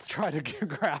dodge, not try to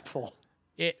grapple.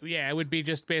 it would be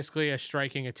just basically a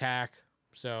striking attack.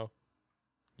 So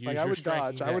use Like I your would striking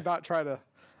dodge. I attack. would not try to.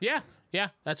 Yeah,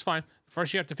 that's fine.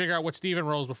 First, you have to figure out what Steven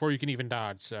rolls before you can even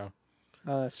dodge. So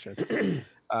That's true.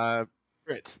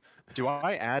 Crit. Do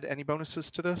I add any bonuses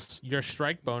to this? your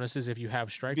strike bonuses if you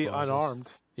have strike Be bonuses. unarmed.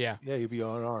 Yeah, Yeah, you'd be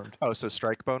unarmed. Oh, so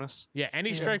strike bonus? yeah.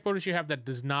 Any strike bonus you have that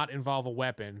does not involve a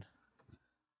weapon.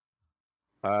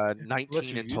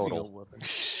 19 in total.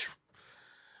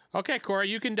 Okay, Corey,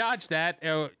 you can dodge that.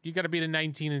 You got to beat a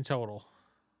 19 in total.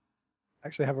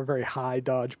 Actually, have a very high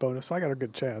dodge bonus, so I got a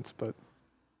good chance. But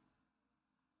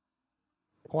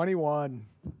 21.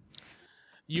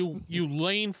 You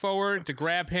lean forward to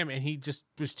grab him, and he just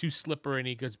was too slippery, and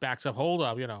he goes backs up. Hold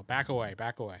up, back away,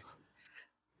 back away.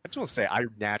 I just want to say I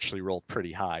naturally rolled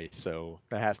pretty high, so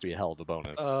that has to be a hell of a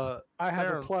bonus. I have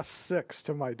a Saren, +6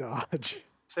 to my dodge.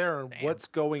 Saren, Damn. what's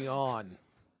going on?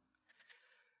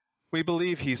 We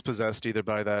believe he's possessed either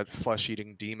by that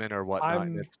flesh-eating demon or whatnot,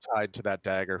 and it's tied to that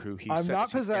dagger who he I'm says not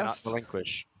he cannot possessed.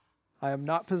 relinquish. I am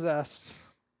not possessed,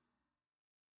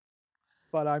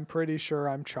 but I'm pretty sure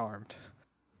I'm charmed.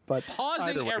 But Pausing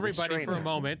Either way, the everybody for a strain-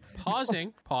 moment.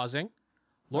 Pausing.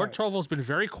 Lord Right. Trovel's been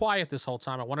very quiet this whole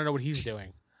time. I want to know what he's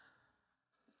doing.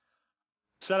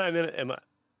 Said I'm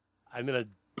in a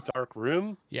dark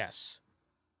room. Yes.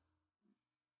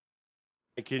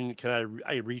 Can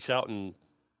I reach out and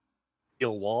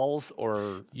feel walls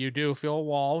or You do feel a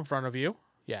wall in front of you.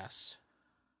 Yes.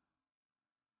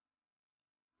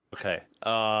 okay?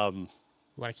 You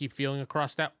want to keep feeling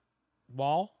across that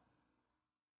wall?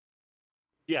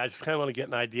 Yeah, I just kind of want to get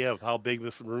an idea of how big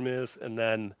this room is, and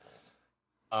then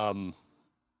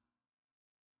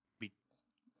we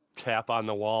tap on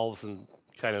the walls and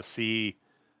kind of see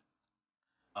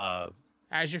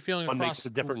As you're feeling one across makes a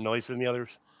different noise than the others.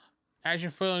 As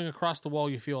you're feeling across the wall,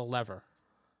 you feel a lever.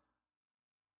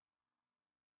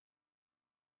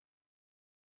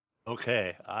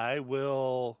 Okay, I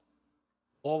will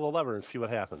pull the lever and see what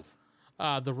happens.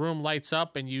 The room lights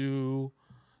up, and you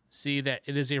see that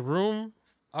it is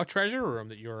a treasure room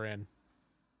that you're in.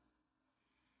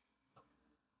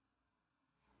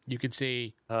 You can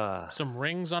see some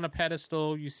rings on a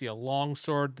pedestal. You see a long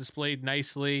sword displayed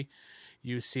nicely.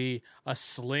 You see a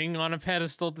sling on a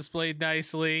pedestal displayed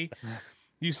nicely.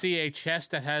 You see a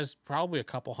chest that has probably a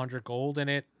couple hundred gold in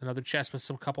it. Another chest with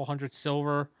some couple hundred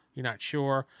silver. You're not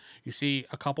sure. You see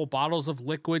a couple bottles of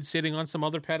liquid sitting on some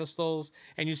other pedestals.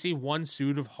 And you see one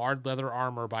suit of hard leather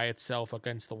armor by itself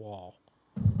against the wall.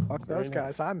 fuck those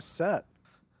guys. I'm set.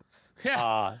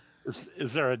 Yeah.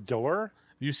 Is there a door?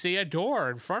 You see a door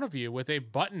in front of you with a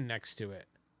button next to it.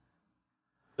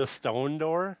 The stone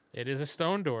door? It is a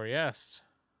stone door, yes.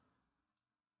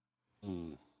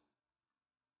 Hmm.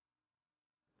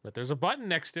 But there's a button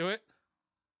next to it.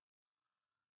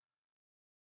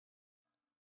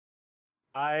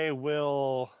 I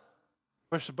will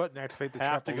Push the button, activate the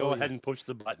have trap to go below ahead you. and push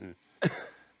the button.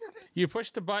 You push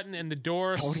the button and the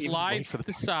door Don't even slides wait for to the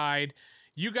the side.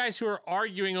 You guys who are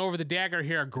arguing over the dagger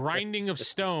hear a grinding of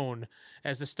stone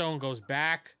as the stone goes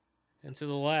back and to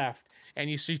the left. And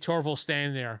you see Torval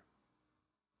standing there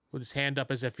with his hand up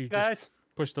as if he just Guys,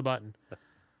 pushed the button.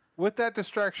 With that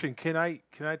distraction, can I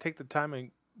take the time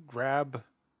and grab?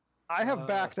 I have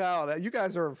backed out. You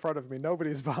guys are in front of me.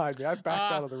 Nobody's behind me. I've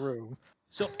backed out of the room.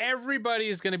 So everybody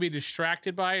is going to be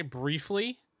distracted by it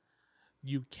briefly.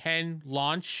 You can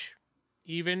launch.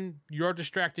 Even you're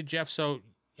distracted, Jeff. So,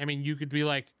 I mean, you could be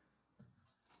like,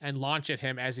 and launch at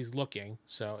him as he's looking.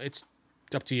 So it's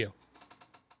up to you.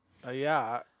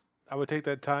 Yeah, I would take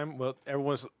that time. Well,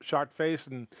 everyone's shocked face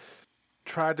and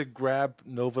try to grab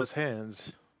Nova's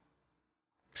hands.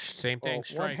 Same thing.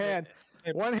 Well, Strike.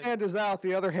 one hand is out.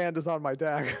 The other hand is on my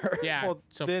dagger. Yeah. Well,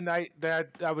 so then I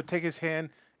would take his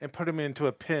hand and put him into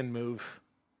a pin move.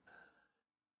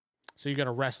 so you're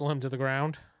gonna wrestle him to the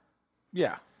ground.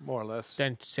 Yeah, more or less.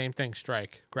 Then same thing.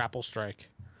 Strike. Grapple strike.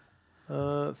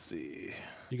 Let's see.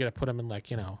 You got to put him in like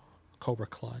Cobra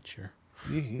Clutch or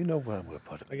You know where I'm going to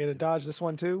put him. I get to dodge this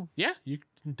one too. yeah. You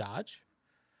can dodge.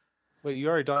 Wait, you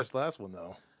already dodged the last one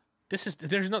though.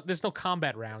 There's no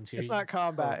combat rounds here. It's not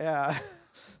combat. Yeah.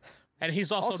 And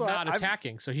he's also, Also, not I've-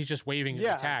 attacking, so he's just waving his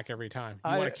Yeah. attack every time.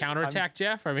 You I- want to counterattack,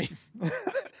 Jeff? I mean,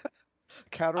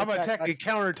 Counter. I'm attacking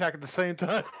counterattack at the same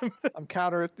time. I'm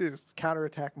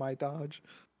counterattack my dodge.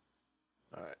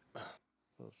 All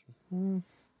right.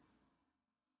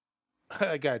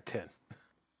 I got a 10.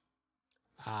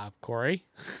 Corey.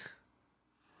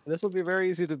 This will be very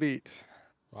easy to beat.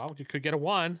 Well, you could get a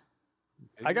 1.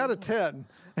 I got a 10.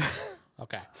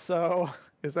 Okay. So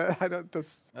is that I don't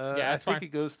this? Yeah, I that's think fine.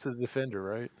 it goes to the defender,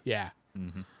 right? Yeah.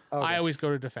 Oh, I always go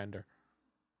to defender.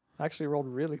 I actually rolled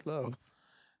really low.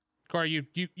 Corey,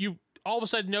 you all of a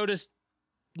sudden notice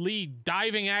Lee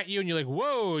diving at you, and you're like,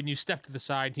 whoa, and you step to the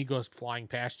side, and he goes flying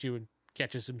past you and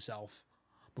catches himself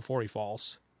before he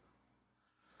falls.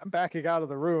 I'm backing out of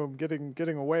the room,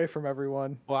 getting away from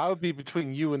everyone. Well, I would be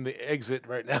between you and the exit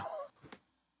right now.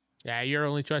 Yeah, your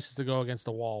only choice is to go against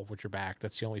the wall with your back.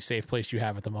 That's the only safe place you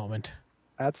have at the moment.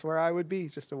 That's where I would be,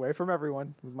 just away from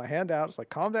everyone, with my hand out. It's like,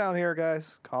 calm down here,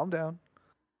 guys. Calm down.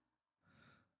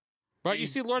 But you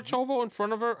see Lord Chovo in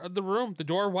front of the room, the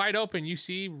door wide open. You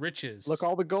see riches. Look,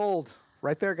 all the gold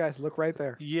right there, guys. Look right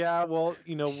there. Yeah, well,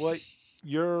 you know what?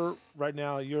 You're right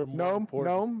now. You're more Gnome,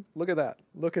 important. gnome. Look at that.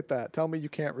 Look at that. Tell me you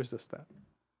can't resist that.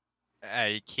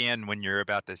 I can when you're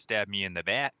about to stab me in the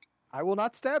back. I will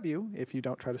not stab you if you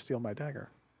don't try to steal my dagger.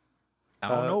 I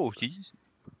don't Uh, know.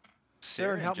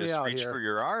 Saren, help me just out reached here. for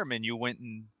your arm and you went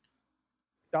and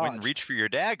Dodge. reached for your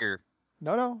dagger.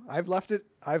 No. I've left it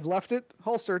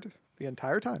holstered the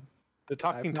entire time. The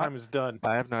talking I've not- time is done.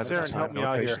 I have neither Saren, time help me nor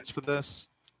out here. patience for this.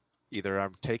 Either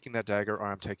I'm taking that dagger or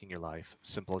I'm taking your life.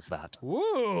 Simple as that.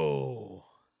 Whoa.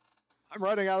 I'm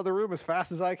running out of the room as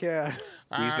fast as I can.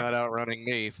 He's not outrunning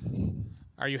me.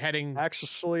 Are you heading?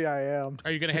 Actually, I am.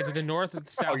 Are you going to head to the north or the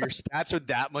south? Oh, your stats are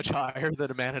that much higher than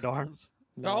a man at arms?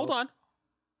 No, hold on.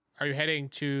 Are you heading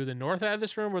to the north out of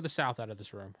this room or the south out of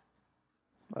this room?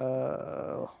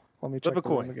 Let me Flip check a the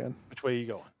room coin. again. Which way are you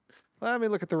going? Let me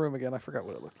look at the room again. I forgot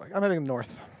what it looked like. I'm heading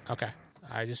north. Okay.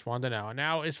 I just wanted to know.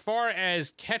 Now, as far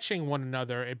as catching one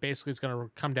another, it basically is going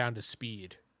to come down to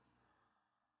speed.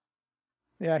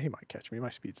 Yeah, he might catch me. My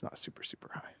speed's not super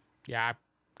high. Yeah, I've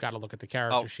got to look at the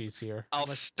character Oh. sheets here. I'll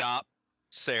stop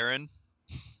Saren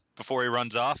before he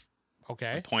runs off.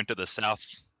 Okay. And point to the south.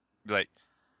 Be like,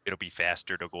 it'll be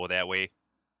faster to go that way.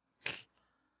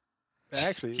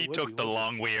 Actually, He it would took be, the wouldn't it?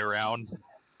 long way around.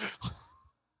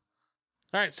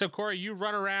 All right, so Corey, you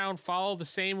run around, follow the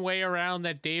same way around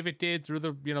that David did through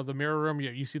the the mirror room.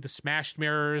 You see the smashed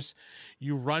mirrors.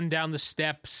 You run down the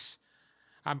steps.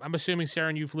 I'm assuming,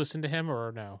 Saren, you've listened to him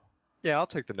or no? Yeah, I'll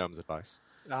take the gnome's advice.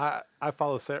 I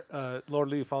follow Lord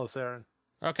Lee follows Saren.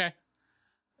 Okay.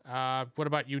 What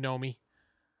about you, Nomi?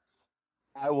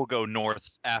 I will go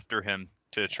north after him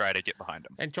to try to get behind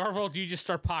him. And Jarvel, do you just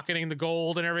start pocketing the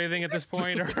gold and everything at this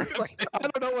point? Or I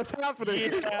don't know what's happening.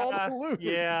 Here's all the loot.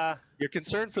 Yeah. Your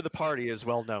concern for the party is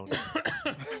well known.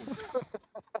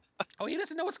 oh, he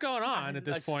doesn't know what's going on at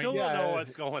this I point. still Yeah. don't know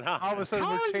what's going on. All of a sudden,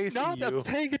 How are we're you chasing not you.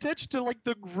 paying attention to like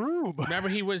the room? Remember,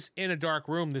 he was in a dark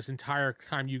room this entire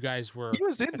time you guys were. He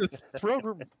was in the throne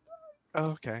room.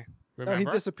 Oh, okay. No, Remember?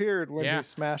 he disappeared when Yeah. he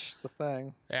smashed the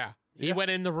thing. Yeah. He Yeah.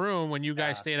 went in the room when you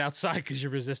guys Yeah. stayed outside because you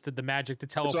resisted the magic to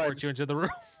That's why teleport I'm you into the room.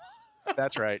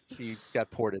 That's right. He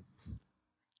got ported.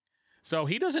 So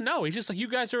he doesn't know. He's just like, you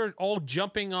guys are all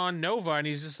jumping on Nova, and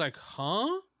he's just like,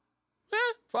 huh?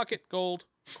 Fuck it, gold.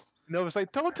 Nova's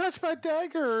like, don't touch my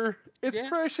dagger. It's Yeah.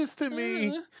 precious to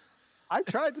me. I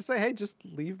tried to say, hey, just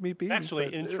leave me be. Actually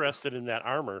but interested in that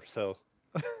armor, so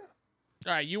All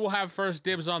right, you will have first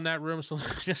dibs on that room, so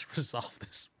let's just resolve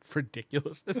this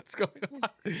ridiculousness that's going on.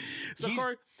 So,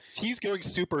 Corey, He's going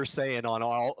Super Saiyan on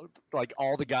all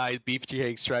the guys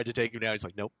Beefcakes tried to take him down. He's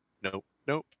like, nope, nope,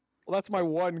 nope. Well, that's my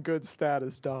one good stat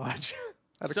is dodge.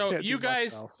 I so can't do you much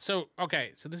guys, else. so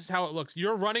this is how it looks.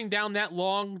 You're running down that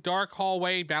long, dark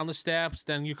hallway, down the steps.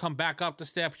 Then you come back up the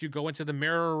steps. You go into the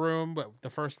mirror room, but the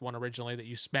first one originally that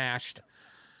you smashed,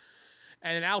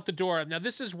 and then out the door. Now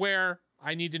this is where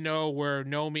I need to know where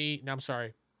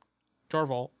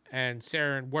Torval and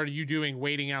Saren. What are you doing,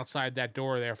 waiting outside that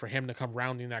door there for him to come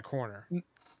rounding that corner?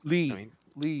 Lee.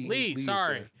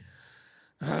 Sorry,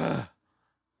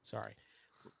 sorry.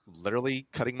 Literally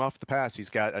cutting him off the pass. He's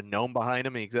got a gnome behind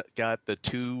him. And he's got the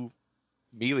two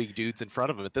melee dudes in front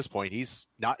of him at this point. He's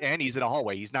in a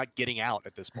hallway. He's not getting out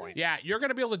at this point. Yeah, you're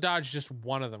gonna be able to dodge just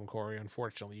one of them, Corey.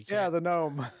 Unfortunately, you can't. Yeah, the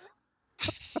gnome.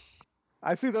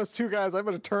 I see those two guys. I'm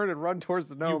going to turn and run towards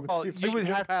the gnome. and see if I You can would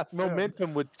get have past him.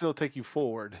 momentum would still take you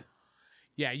forward.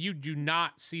 Yeah, you do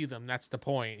not see them. That's the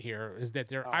point here, is that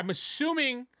they're. I'm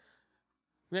assuming.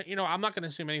 I'm not going to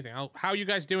assume anything. How are you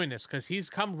guys doing this? Because he's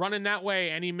come running that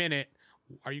way any minute.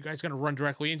 Are you guys going to run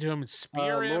directly into him and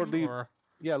spear him? Lord Lee- Or?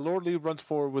 Yeah, Lord Lee runs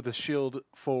forward with a shield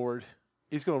forward.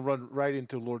 He's going to run right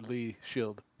into Lord Lee's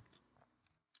shield.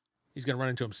 He's going to run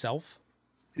into himself?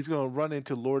 He's going to run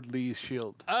into Lord Lee's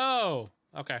shield. Oh,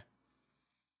 okay.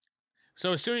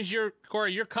 So as soon as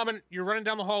Corey, you're running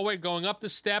down the hallway, going up the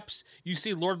steps, you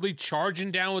see Lord Lee charging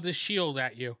down with his shield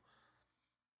at you.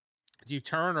 Do you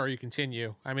turn or you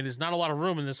continue? I mean, there's not a lot of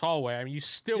room in this hallway. I mean, you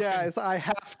still can... I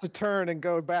have to turn and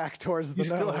go back towards the You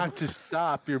still gnome. have to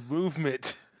stop your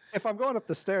movement. If I'm going up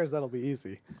the stairs, that'll be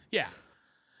easy. Yeah.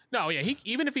 No, yeah.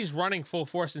 Even if he's running full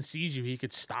force and sees you, he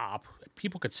could stop.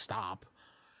 People could stop.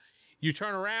 You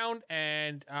turn around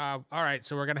and, all right,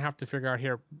 so we're going to have to figure out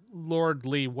here. Lord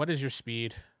Lee, what is your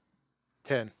speed?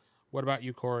 10. What about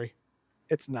you, Corey?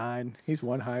 It's 9. He's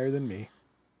one higher than me.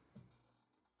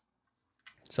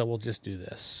 So we'll just do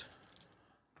this.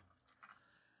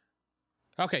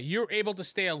 Okay, you're able to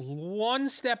stay one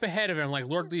step ahead of him. Like,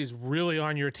 Lord Lee is really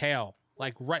on your tail.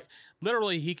 Like, right,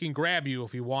 literally, he can grab you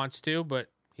if he wants to, but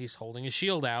he's holding his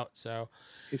shield out, so...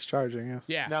 He's charging us.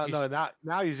 Yeah.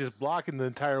 Now he's just blocking the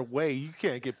entire way. You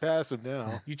can't get past him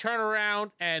now. You turn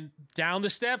around, and down the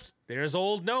steps, there's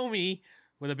old Nomi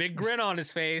with a big grin on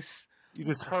his face. You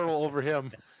just hurl over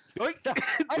him. Do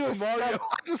a Mario.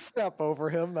 I just step over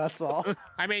him, that's all.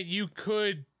 I mean, you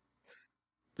could...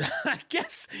 I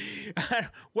guess...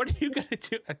 what are you going to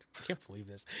do? I can't believe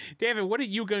this. David, what are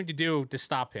you going to do to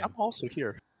stop him? I'm also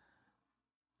here.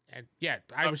 And yeah,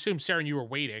 I assume, Saren, you were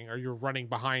waiting, or you're running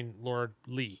behind Lord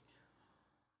Lee.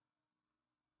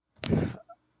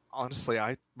 Honestly,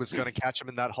 I was going to catch him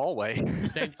in that hallway.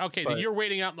 Then then But- you're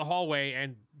waiting out in the hallway,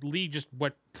 and Lee just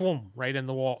went boom right in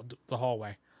the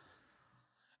hallway.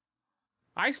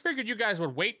 I figured you guys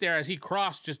would wait there as he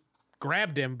crossed, just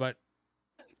grabbed him, but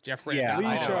Jeff ran Yeah, down the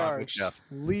Lee I know. hallway. charged. Jeff.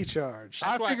 Lee charged.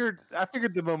 That's why- I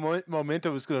figured the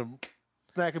momentum was going to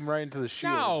smack him right into the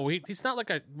shield. No, he's not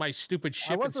like my stupid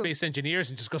ship in wasn't- Space Engineers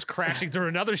and just goes crashing through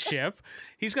another ship.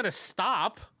 He's gonna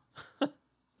stop.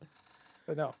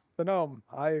 But no, the gnome.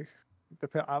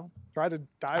 I'll try to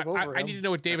dive over him. I need to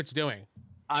know what David's doing.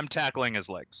 I'm tackling his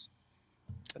legs.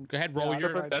 Go ahead, roll Yeah,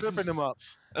 your Tripping him up.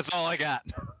 That's all I got.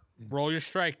 roll your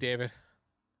strike, David.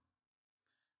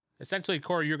 Essentially,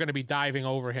 Corey, you're going to be diving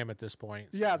over him at this point.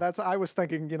 so- Yeah, I was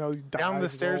thinking, Down dive, the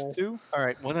stairs roll. too? All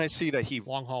right, when I see that he...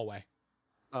 long hallway.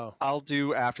 Oh. I'll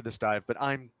do after this dive, but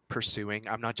I'm pursuing.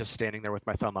 I'm not just standing there with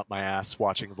my thumb up my ass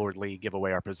watching Lord Lee give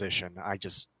away our position. I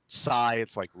just sigh.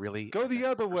 It's like, really? Go the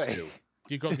other way. Pursue.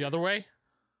 Do you go the other way?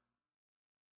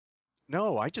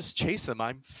 No, I just chase him.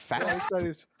 I'm Yeah, he fast.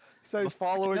 said he's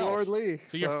following elf. Lord Lee.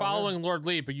 So you're following Lord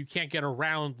Lee, but you can't get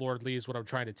around Lord Lee, is what I'm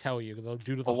trying to tell you,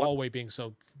 due to the Oh, what? hallway being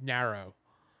so narrow.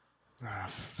 Ah,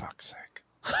 fuck's sake.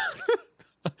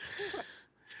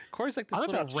 Corey's like this I'm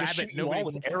little about to just rabbit. shoot you all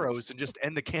Nobody with can- arrows and just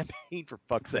end the campaign, for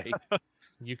fuck's sake.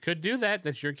 You could do that.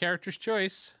 That's your character's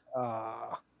choice.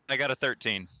 Uh, I got a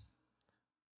 13.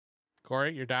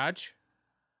 Corey, your dodge.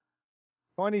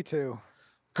 22.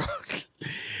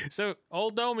 So,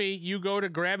 old Nomi, you go to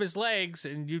grab his legs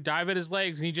and you dive at his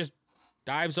legs and he just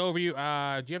dives over you. Do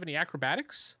you have any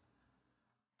acrobatics,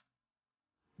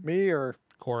 Me or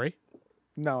Corey?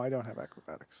 no? I don't have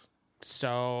acrobatics.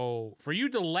 So, for you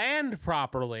to land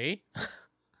properly,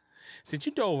 since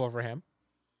you dove over him,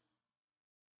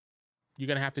 you're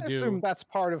going to have to I do. assume that's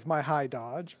part of my high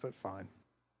dodge, but fine.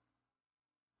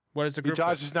 What is the Your group?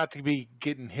 dodge is not to be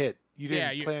getting hit. You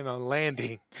didn't plan on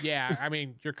landing. Yeah, I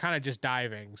mean, you're kind of just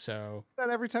diving, so.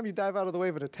 And every time you dive out of the way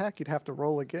of an attack, you'd have to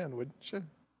roll again, wouldn't you?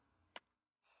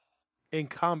 In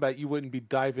combat, you wouldn't be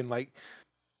diving like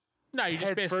No, you just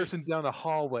head basically. first and down a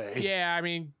hallway. Yeah, I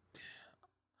mean.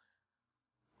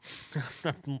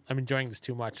 I'm enjoying this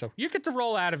too much, so you get to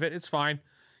roll out of it. It's fine.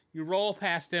 You roll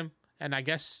past him, and I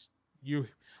guess you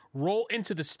roll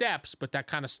into the steps, but that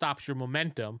kind of stops your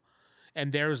momentum.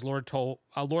 And there's Lord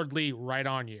Lee right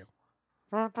on you.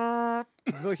 Well,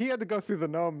 he had to go through the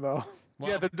gnome, though.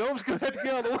 Well, Yeah, the gnome's gonna have to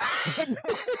get out of the way.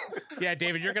 yeah,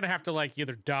 David, you're gonna have to like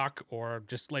either duck or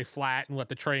just lay flat and let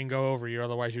the train go over you.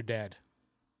 Otherwise, you're dead.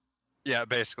 Yeah,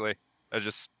 basically.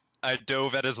 I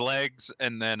dove at his legs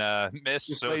and then missed,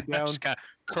 Just so I laid down. just kind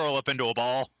of curl up into a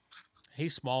ball.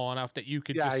 He's small enough that you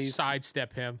could Yeah, just he's-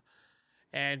 sidestep him,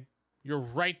 and you're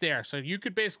right there. So you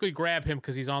could basically grab him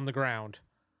because he's on the ground.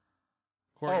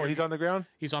 Corey, Oh, he's on the ground.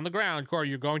 he's on the ground. Corey,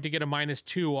 you're going to get a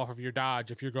 -2 off of your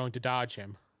dodge if you're going to dodge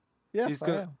him. Yes, He's I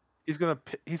gonna- am.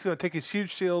 He's gonna take his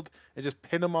huge shield and just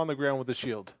pin him on the ground with the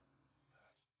shield.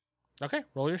 Okay,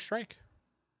 roll your strike.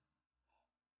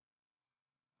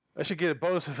 I should get a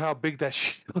bonus of how big that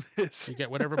shield is. You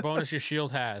get whatever bonus your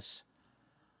shield has.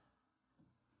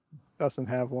 Doesn't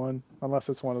have one, unless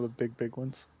it's one of the big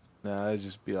ones. Nah, I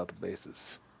just beat out the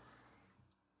bases.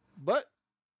 But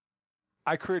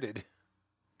I critted.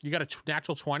 You got a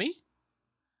natural 20.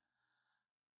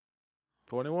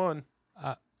 21.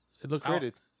 It looked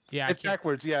Critted. yeah, I It's can't.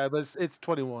 backwards, yeah, but it's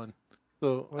 21.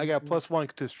 So I got +1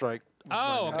 to strike.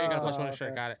 Oh, okay, you got a +1 okay.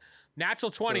 strike. Got it.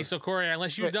 Natural 20. So- So Corey,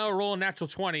 unless you Wait. know roll a natural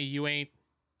 20, you ain't.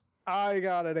 I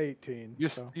got an 18.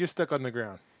 You're stuck on the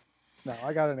ground. No,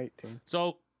 I got an 18.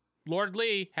 So Lord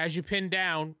Lee has you pinned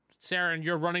down. Sarah, and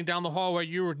you're running down the hallway.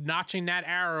 You were notching that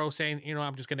arrow, saying,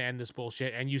 I'm just going to end this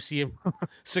bullshit. And you see him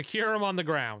secure him on the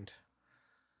ground.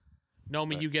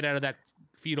 Nomi, you get out of that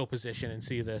fetal position and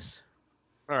see this.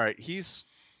 All right, he's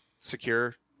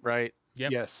secure, right?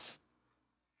 Yep. Yes.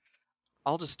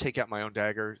 I'll just take out my own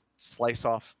dagger, slice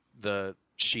off the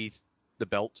sheath, the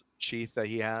belt sheath that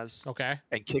he has, Okay.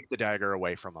 and kick the dagger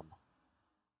away from him.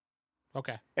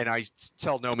 Okay. And I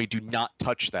tell Nomi, do not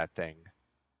touch that thing.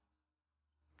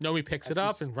 Nomi picks it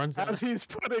up and runs down. As he's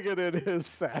putting it in his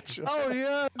satchel. Oh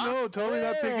yeah, no, totally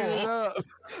not picking it up.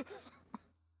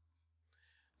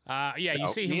 Yeah, you No,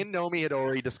 see me him. and Nomi had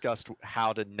already discussed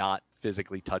how to not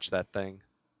physically touch that thing.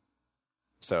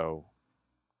 So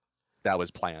that was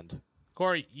planned.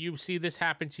 Corey, you see this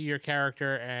happen to your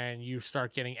character and you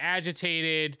start getting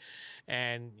agitated,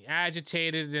 and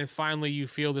finally you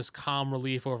feel this calm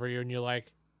relief over you, and you're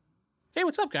like, hey,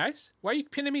 what's up, guys? Why are you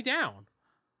pinning me down?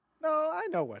 No, I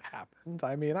know what happened.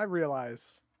 I mean, I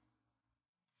realize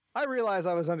I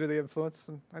was under the influence,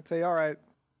 and I'd say, all right,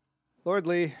 Lord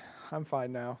Lee, I'm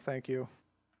fine now. Thank you.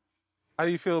 How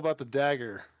do you feel about the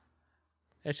dagger?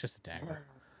 It's just a dagger.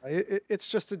 It's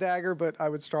just a dagger, but I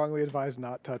would strongly advise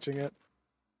not touching it.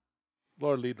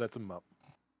 Lord Lead lets him up.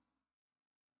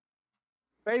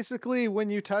 Basically, when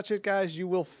you touch it, guys, you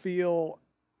will feel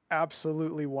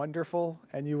absolutely wonderful,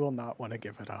 and you will not want to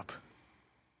give it up.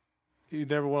 You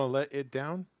never want to let it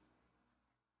down?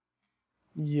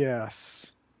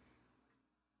 Yes.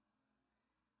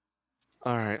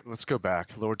 All right, let's go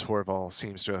back. Lord Torval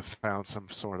seems to have found some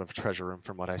sort of treasure room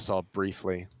from what I saw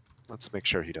briefly. Let's make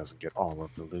sure he doesn't get all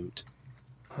of the loot.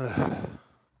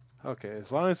 Okay,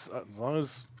 as long as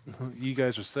you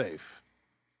guys are safe.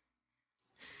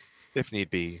 If need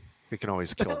be, we can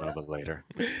always kill Nova later.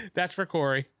 That's for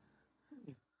Corey.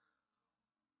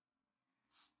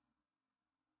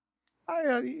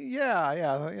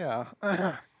 Yeah.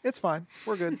 It's fine.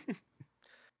 We're good.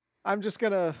 I'm just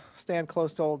gonna stand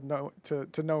close to old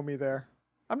to know me there.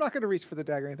 I'm not gonna reach for the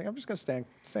dagger or anything. I'm just gonna stand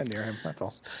near him. That's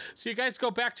all. So you guys go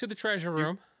back to the treasure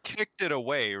room. Kicked it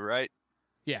away, right?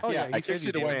 Yeah. Oh yeah, I he said kicked you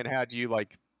it did. away and had you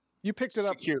like You picked it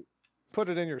up, secure. put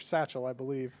it in your satchel, I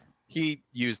believe. He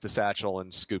used the satchel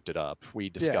and scooped it up. We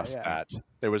discussed yeah. that.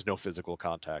 There was no physical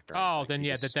contact. Or Oh, anything. then He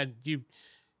yeah, just-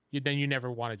 then you never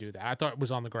want to do that. I thought it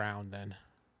was on the ground then.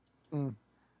 Mm.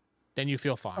 Then you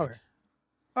feel fine. Okay.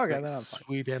 Okay, Like then I'm fine.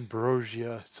 sweet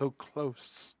ambrosia, so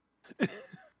close.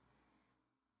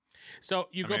 So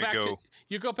you I'm go gonna back to go-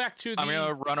 you go back to the I'm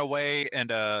gonna run away and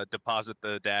deposit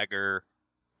the dagger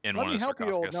in Let one me of the help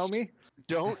you, old sarcophagus. Nomi.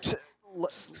 Don't.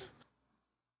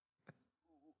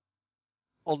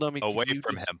 Old Nomi, can Away you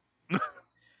from just- him.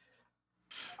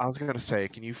 I was gonna say,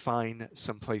 can you find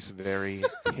someplace very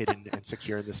hidden and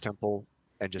secure in this temple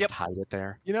and just Yep. hide it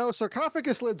there? You know,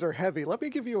 sarcophagus lids are heavy. Let me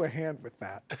give you a hand with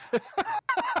that.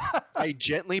 I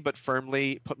gently but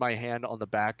firmly put my hand on the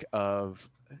back of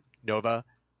Nova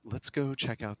let's go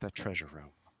check out that treasure room.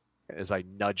 As I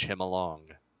nudge him along.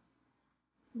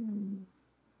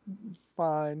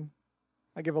 Fine.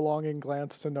 I give a longing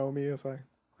glance to Nomi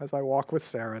as I walk with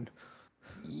Saren.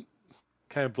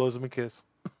 Kind of blows him a kiss.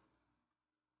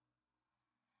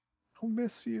 I'll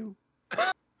miss you.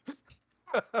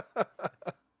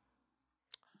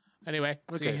 Anyway,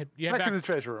 so Okay. you head Back to the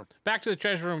treasure room. back to the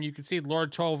treasure room. You can see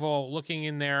Lord Torval looking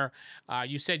in there.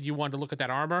 You said you wanted to look at that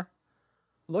armor.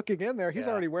 Looking in there, he's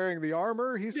Yeah. already wearing the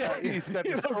armor. He's Yeah, he's got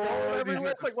the sword. He's everywhere.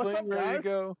 got It's the like, what's up, sling ready to guys?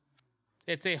 go.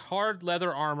 It's a hard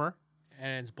leather armor,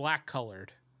 and it's black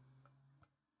colored.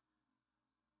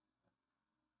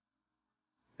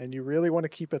 And you really want to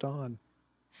keep it on.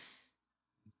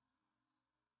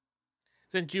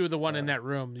 Since you were the one in that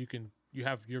room, you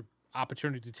have your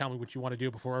opportunity to tell me what you want to do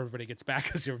before everybody gets back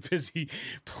because you're busy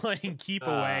playing keep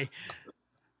away.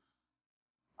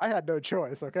 I had no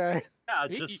choice, okay? Yeah,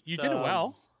 You- just you did it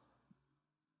well.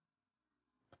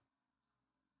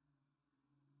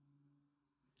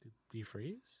 Did he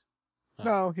freeze? Oh.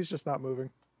 No, he's just not moving.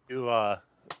 You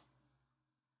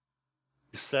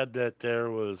said that there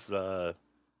was There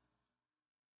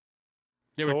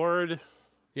were- sword.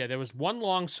 Yeah, there was one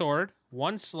long sword,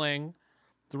 one sling,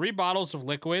 3 bottles of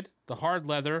liquid, the hard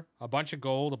leather, a bunch of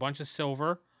gold, a bunch of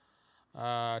silver,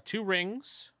 2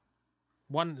 rings.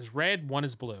 One is red, one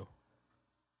is blue.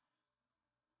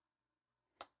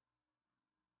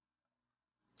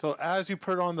 So as you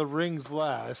put on the rings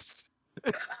last,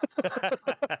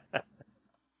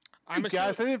 I'm,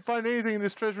 guys, I didn't find anything in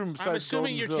this treasure room besides I'm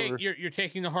assuming gold you're, and silver. you're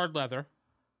taking the hard leather.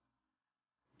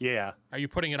 Yeah. Are you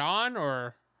putting it on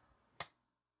or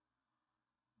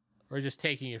just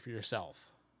taking it for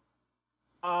yourself?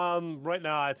 Right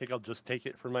now, I think I'll just take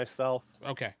it for myself.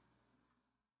 Okay.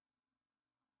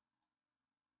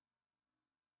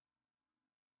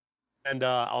 And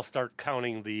I'll start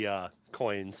counting the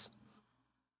coins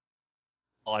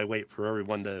while I wait for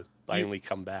everyone to finally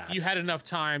come back. You had enough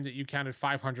time that you counted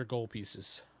 500 gold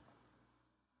pieces.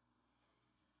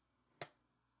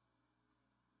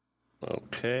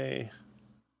 Okay.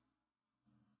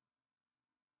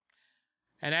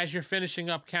 And as you're finishing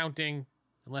up counting,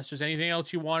 unless there's anything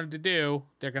else you wanted to do,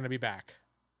 they're going to be back.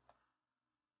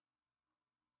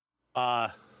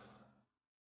 Are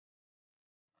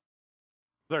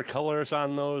there colors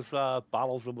on those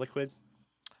bottles of liquid?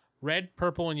 Red,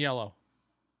 purple, and yellow.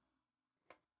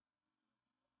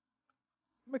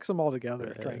 Mix them all together.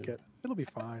 Okay. Drink it. It'll be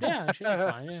fine. Yeah, it should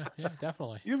be fine. Yeah,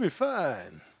 definitely. You'll be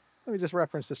fine. Let me just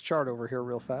reference this chart over here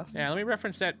real fast. Yeah, let me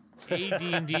reference that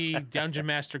AD&D Dungeon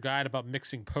Master guide about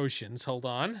mixing potions. Hold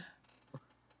on.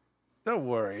 Don't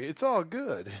worry, it's all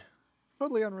good.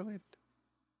 Totally unrelated.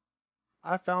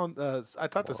 I found I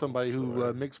talked to somebody who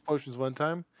sword. mixed potions one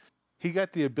time. He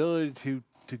got the ability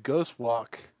to ghost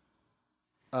walk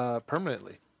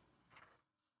permanently,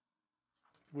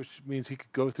 which means he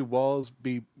could go through walls,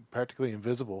 be practically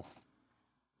invisible.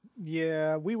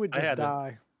 Yeah, we would I just had to-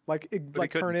 die. Like But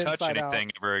like he turn couldn't touch inside anything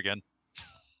out. ever again.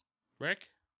 Rick,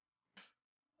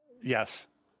 Yes.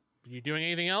 you doing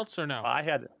anything else or no? I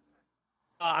had.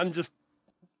 I'm just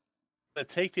gonna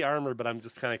take the armor, but I'm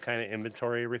just kind of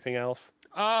inventory everything else.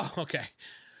 Oh, okay.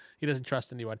 He doesn't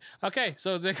trust anyone. Okay,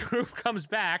 so the group comes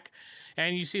back,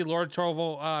 and you see Lord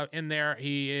Torval in there.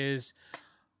 He is,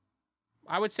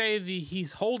 I would say,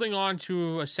 he's holding on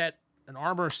to an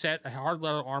armor set, a hard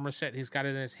leather armor set. He's got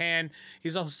it in his hand.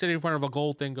 He's also sitting in front of a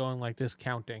gold thing going like this,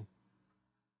 counting.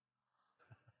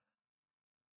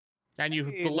 And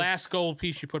the last gold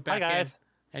piece you put back Hi, in, guys.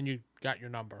 and you got your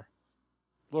number.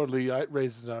 Lord Lee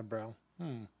raises his eyebrow.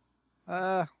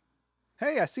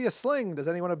 Hey, I see a sling. Does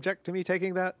anyone object to me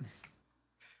taking that?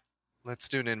 Let's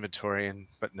do an inventory,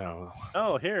 but no.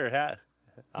 Oh, here.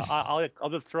 I'll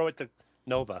just throw it to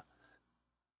Nova.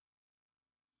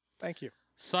 Thank you.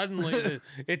 Suddenly,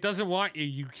 it doesn't want you.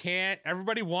 You can't.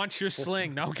 Everybody wants your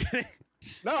sling. No kidding.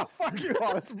 No, fuck you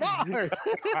all. It's mine.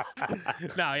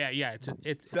 No, yeah.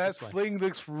 It's a That sling. sling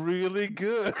looks really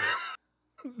good.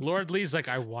 Lord Lee's like,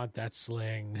 I want that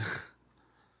sling.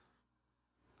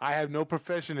 I have no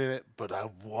profession in it, but I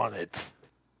want it.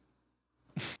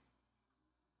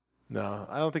 No,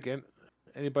 I don't think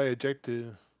anybody object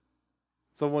to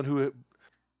someone who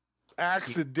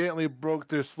accidentally broke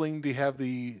their sling to have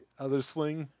the other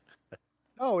sling.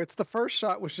 No, it's the first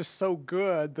shot was just so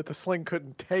good that the sling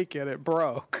couldn't take it. It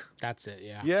broke. That's it,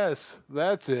 yeah. Yes,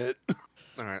 that's it.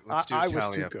 All right, let's do I a was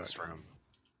tally too of this good. room.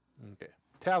 Okay,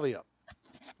 tally up.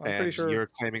 I'm And pretty sure. you're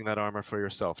claiming that armor for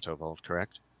yourself, Tovold,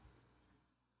 correct?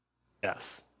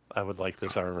 Yes, I would like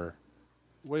this armor.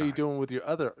 What are you doing with your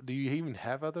other? Do you even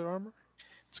have other armor?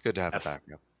 It's good to have Yes. a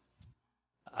backup.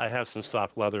 I have some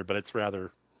soft leather, but it's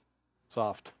rather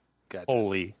Soft. Gotcha.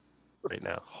 Holy, right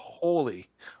now. Holy.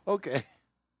 Okay.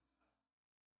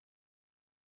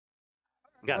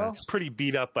 Yeah, Well- it's pretty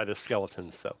beat up by the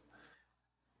skeletons. So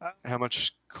How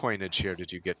much coinage here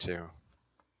did you get to?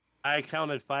 I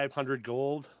counted 500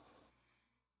 gold.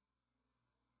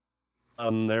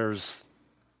 There's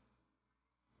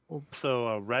also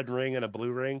a red ring and a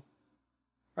blue ring.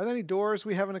 Are there any doors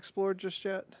we haven't explored just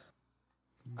yet?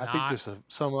 I think there's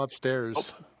some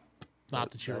upstairs.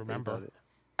 Not that you That'd be remember. about it.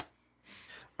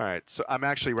 All right, so I'm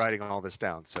actually writing all this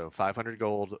down. So 500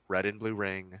 gold, red and blue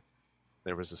ring.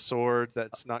 There was a sword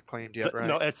that's not claimed yet, right?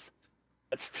 No, it's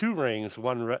 2 rings,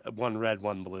 one red,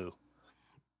 one blue.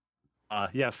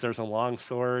 Yes, there's a long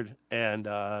sword and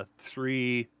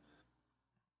 3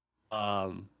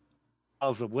 vials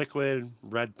of liquid,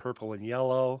 red, purple, and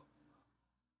yellow.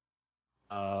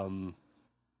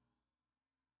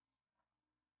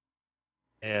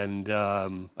 And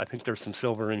I think there's some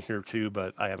silver in here too,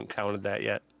 but I haven't counted that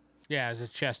yet. Yeah, there's a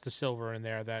chest of silver in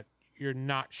there that you're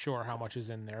not sure how much is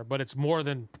in there, but it's more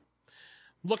than.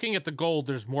 Looking at the gold,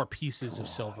 there's more pieces of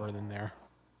silver than there.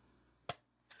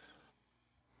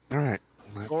 All right.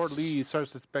 Lord Lee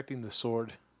starts inspecting the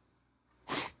sword.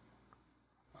 He's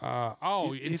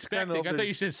Inspecting. kinda I thought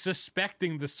you said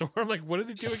suspecting the sword. I'm like, what did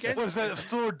it do again? What is that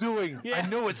sword doing? Yeah. I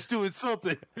know it's doing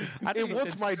something. I think It you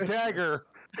wants said my dagger.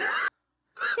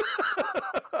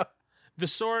 The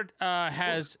sword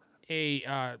has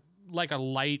a like a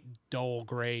light, dull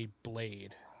gray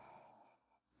blade.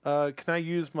 Can I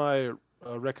use my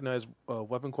recognized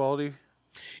weapon quality?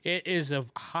 It is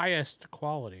of highest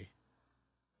quality.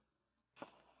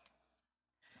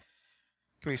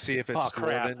 Can we see if Oh, it's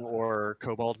crap. dwarven or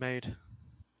kobold made?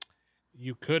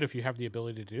 You could if you have the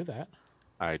ability to do that.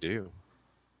 I do.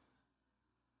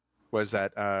 Was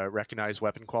that recognized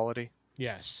weapon quality?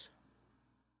 Yes,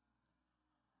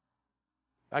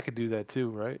 I could do that too,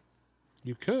 right?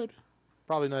 you could.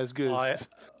 Probably not as good as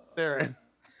Theron.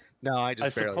 No, I I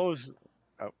just barely. suppose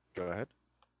Oh, go ahead.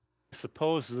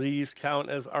 these count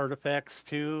as artifacts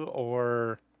too,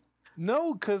 or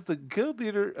No, because the guild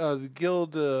leader, the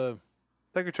guild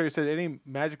secretary said any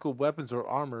magical weapons or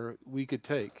armor we could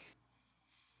take.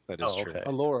 That is Oh, true. okay.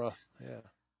 Alora, yeah.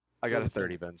 I got a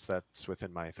 30, Vince. That's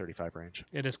within my 35 range.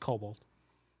 It is kobold.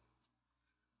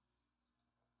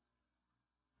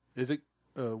 Is it?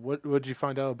 What did you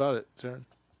find out about it, Theron?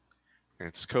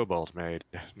 It's kobold made,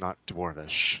 not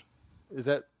dwarvish. Is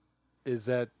that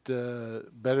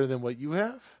better than what you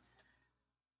have?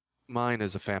 Mine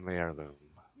is a family heirloom.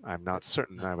 I'm not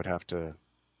certain. I would have to.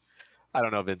 I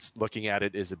don't know, Vince. Looking at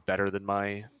it, is it better than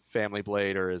my family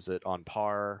blade, or is it on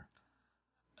par?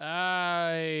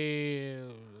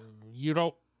 You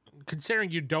don't. Considering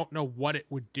you don't know what it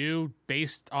would do,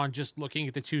 based on just looking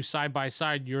at the two side by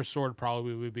side, your sword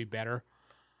probably would be better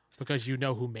because you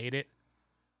know who made it.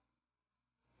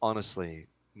 Honestly,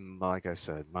 like I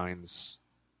said, mine's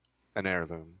an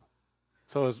heirloom.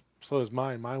 So is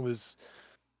mine. Mine was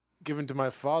given to my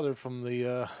father from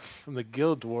the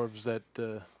guild dwarves that.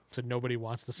 So nobody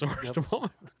wants the sword at Yep. the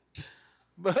moment.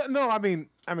 But no, I mean,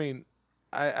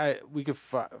 we could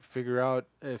figure out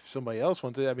if somebody else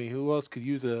wants it. I mean, who else could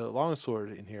use a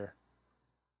longsword in here?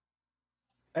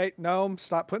 Hey, Gnome,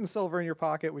 stop putting silver in your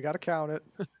pocket. We got to count it.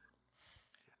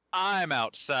 I'm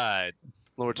outside.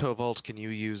 Lord Tovald, can you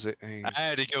use it? I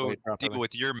had to go Wait, properly. deal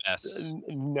with your mess.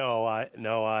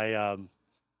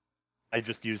 I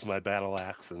just used my battle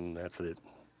axe and that's it.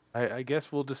 I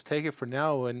guess we'll just take it for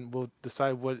now, and we'll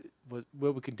decide what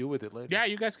we can do with it later. Yeah,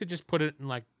 you guys could just put it in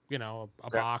like a Yeah.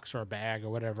 box or a bag or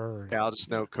whatever. Yeah, I'll just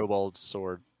note kobold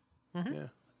sword. Yeah.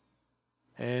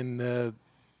 And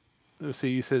let's see.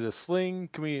 You said a sling.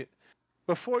 Can we?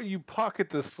 Before you pocket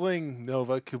the sling,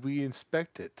 Nova, could we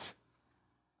inspect it?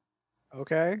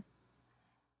 Okay.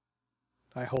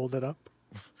 I hold it up.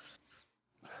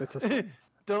 It's a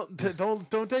Don't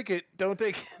take it. Don't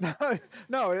take it.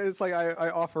 no. It's like I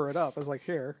offer it up. It's like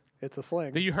here. It's a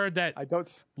sling. You heard that I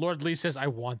don't. Lord Lee says, "I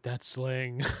want that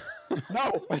sling."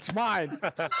 No, it's mine.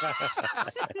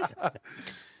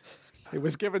 It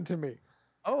was given to me.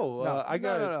 Oh, No, I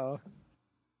got. no.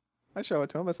 I show it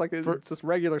to him. It's like it's this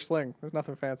regular sling. There's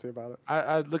nothing fancy about it.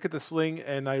 I look at the sling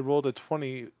and I rolled a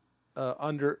 20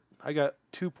 under. I got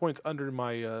 2 points under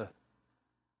my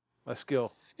my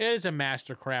skill. It is a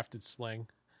master crafted sling,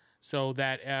 so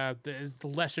that there's the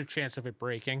lesser chance of it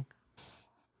breaking.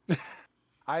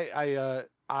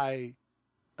 I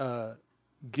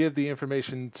give the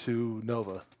information to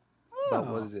Nova about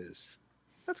what it is.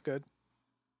 That's good.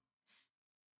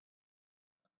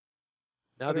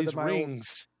 Now Better these than my old-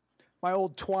 rings. My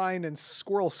old twine and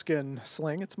squirrel skin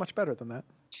sling. It's much better than that.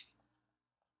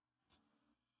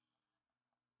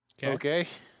 Okay.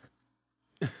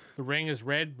 The ring is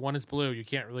red, one is blue. You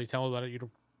can't really tell about it. You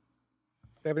don't.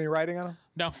 They have any writing on them?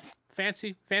 No,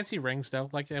 fancy rings though.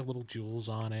 Like they have little jewels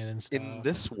on it and stuff. In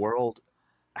this world,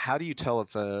 how do you tell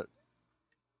if a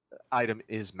item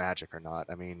is magic or not?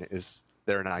 I mean, is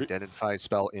there an identify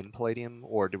spell in Palladium,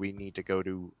 or do we need to go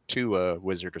to a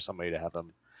wizard or somebody to have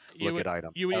them look at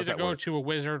items? You would How does either that go work? to a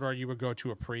wizard or you would go to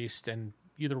a priest, and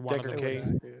either one Decker of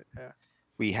them. Kane. Yeah.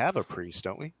 We have a priest,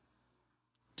 don't we?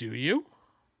 Do you?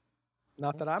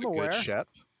 Not that I'm A aware. good Shep.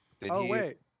 Didn't Oh he-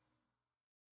 wait.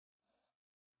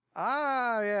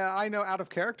 Yeah, I know out of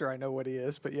character I know what he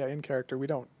is, but yeah, in character we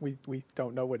don't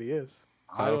know what he is.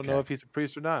 I don't know Okay. if he's a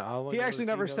priest or not. All I He know actually is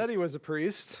never knows- said he was a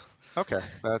priest. Okay,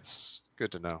 that's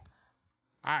good to know.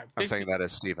 I I'm think saying that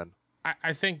as Steven.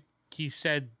 I think he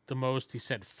said the most. He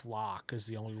said flock is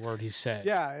the only word he said.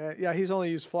 Yeah, he's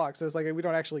only used flock, so it's like we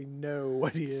don't actually know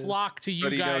what he is. Flock to you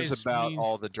But he guys knows about means,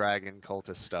 all the dragon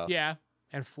cultist stuff. Yeah,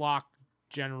 and flock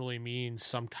generally means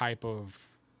some type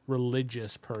of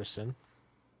religious person.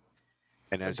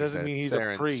 And as That doesn't you said, mean he's a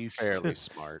Saren's priest. fairly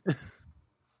smart.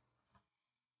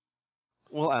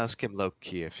 We'll ask him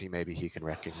low-key if maybe he can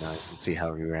recognize and see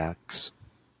how he reacts.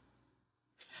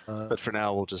 But for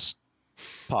now, we'll just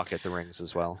pocket the rings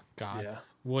as well. God, Yeah.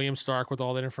 William Stark with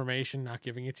all that information, not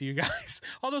giving it to you guys.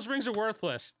 All those rings are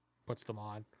worthless. Puts them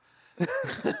on.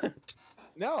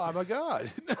 No, I'm a god.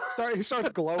 He starts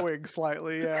glowing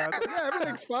slightly. Yeah, It's like, yeah,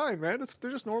 everything's fine, man.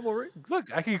 They're just normal rings.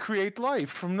 Look, I can create life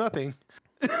from nothing.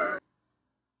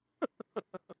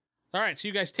 All right, so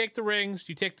you guys take the rings,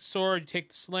 you take the sword, you take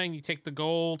the sling, you take the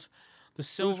gold, the Who's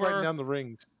silver. writing down the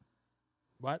rings?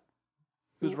 What?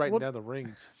 Who's writing What- down the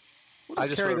rings? We'll I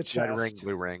just just carry wrote the red chest. ring,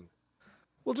 blue ring.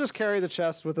 We'll just carry the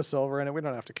chest with the silver in it. We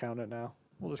don't have to count it now.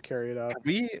 We'll just carry it up. Have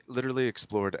we literally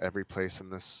explored every place in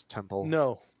this temple?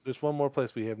 No, there's one more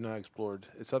place we have not explored.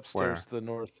 It's upstairs Where? to the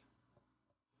north.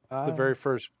 The Ah. very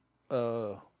first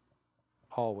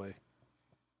hallway.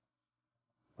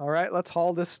 All right, let's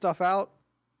haul this stuff out,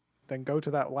 then go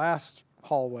to that last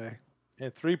hallway.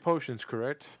 And 3 potions,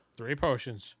 correct? 3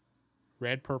 potions.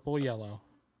 Red, purple, yellow.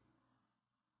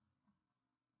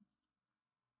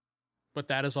 But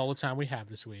that is all the time we have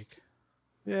this week.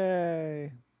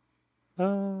 Yay!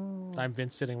 I'm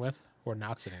Vince sitting with, or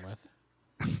not sitting with.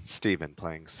 Steven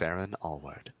playing Saren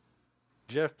Allward.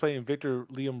 Jeff playing Victor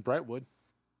Liam Brightwood.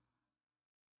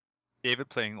 David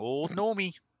playing Old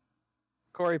Nomi.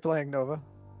 Corey playing Nova.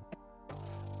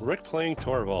 Rick playing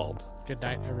Torvald. Good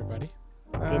night, everybody.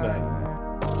 Good night.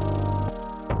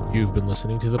 You've been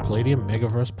listening to the Palladium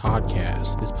Megaverse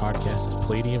podcast. This podcast is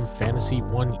Palladium Fantasy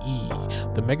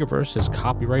 1E. The Megaverse is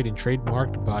copyright and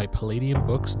trademarked by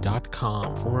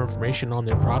PalladiumBooks.com. For more information on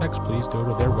their products, please go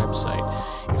to their website.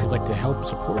 If you'd like to help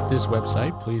support this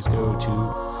website, please go to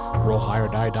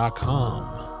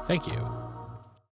RollHigherDie.com. Thank you.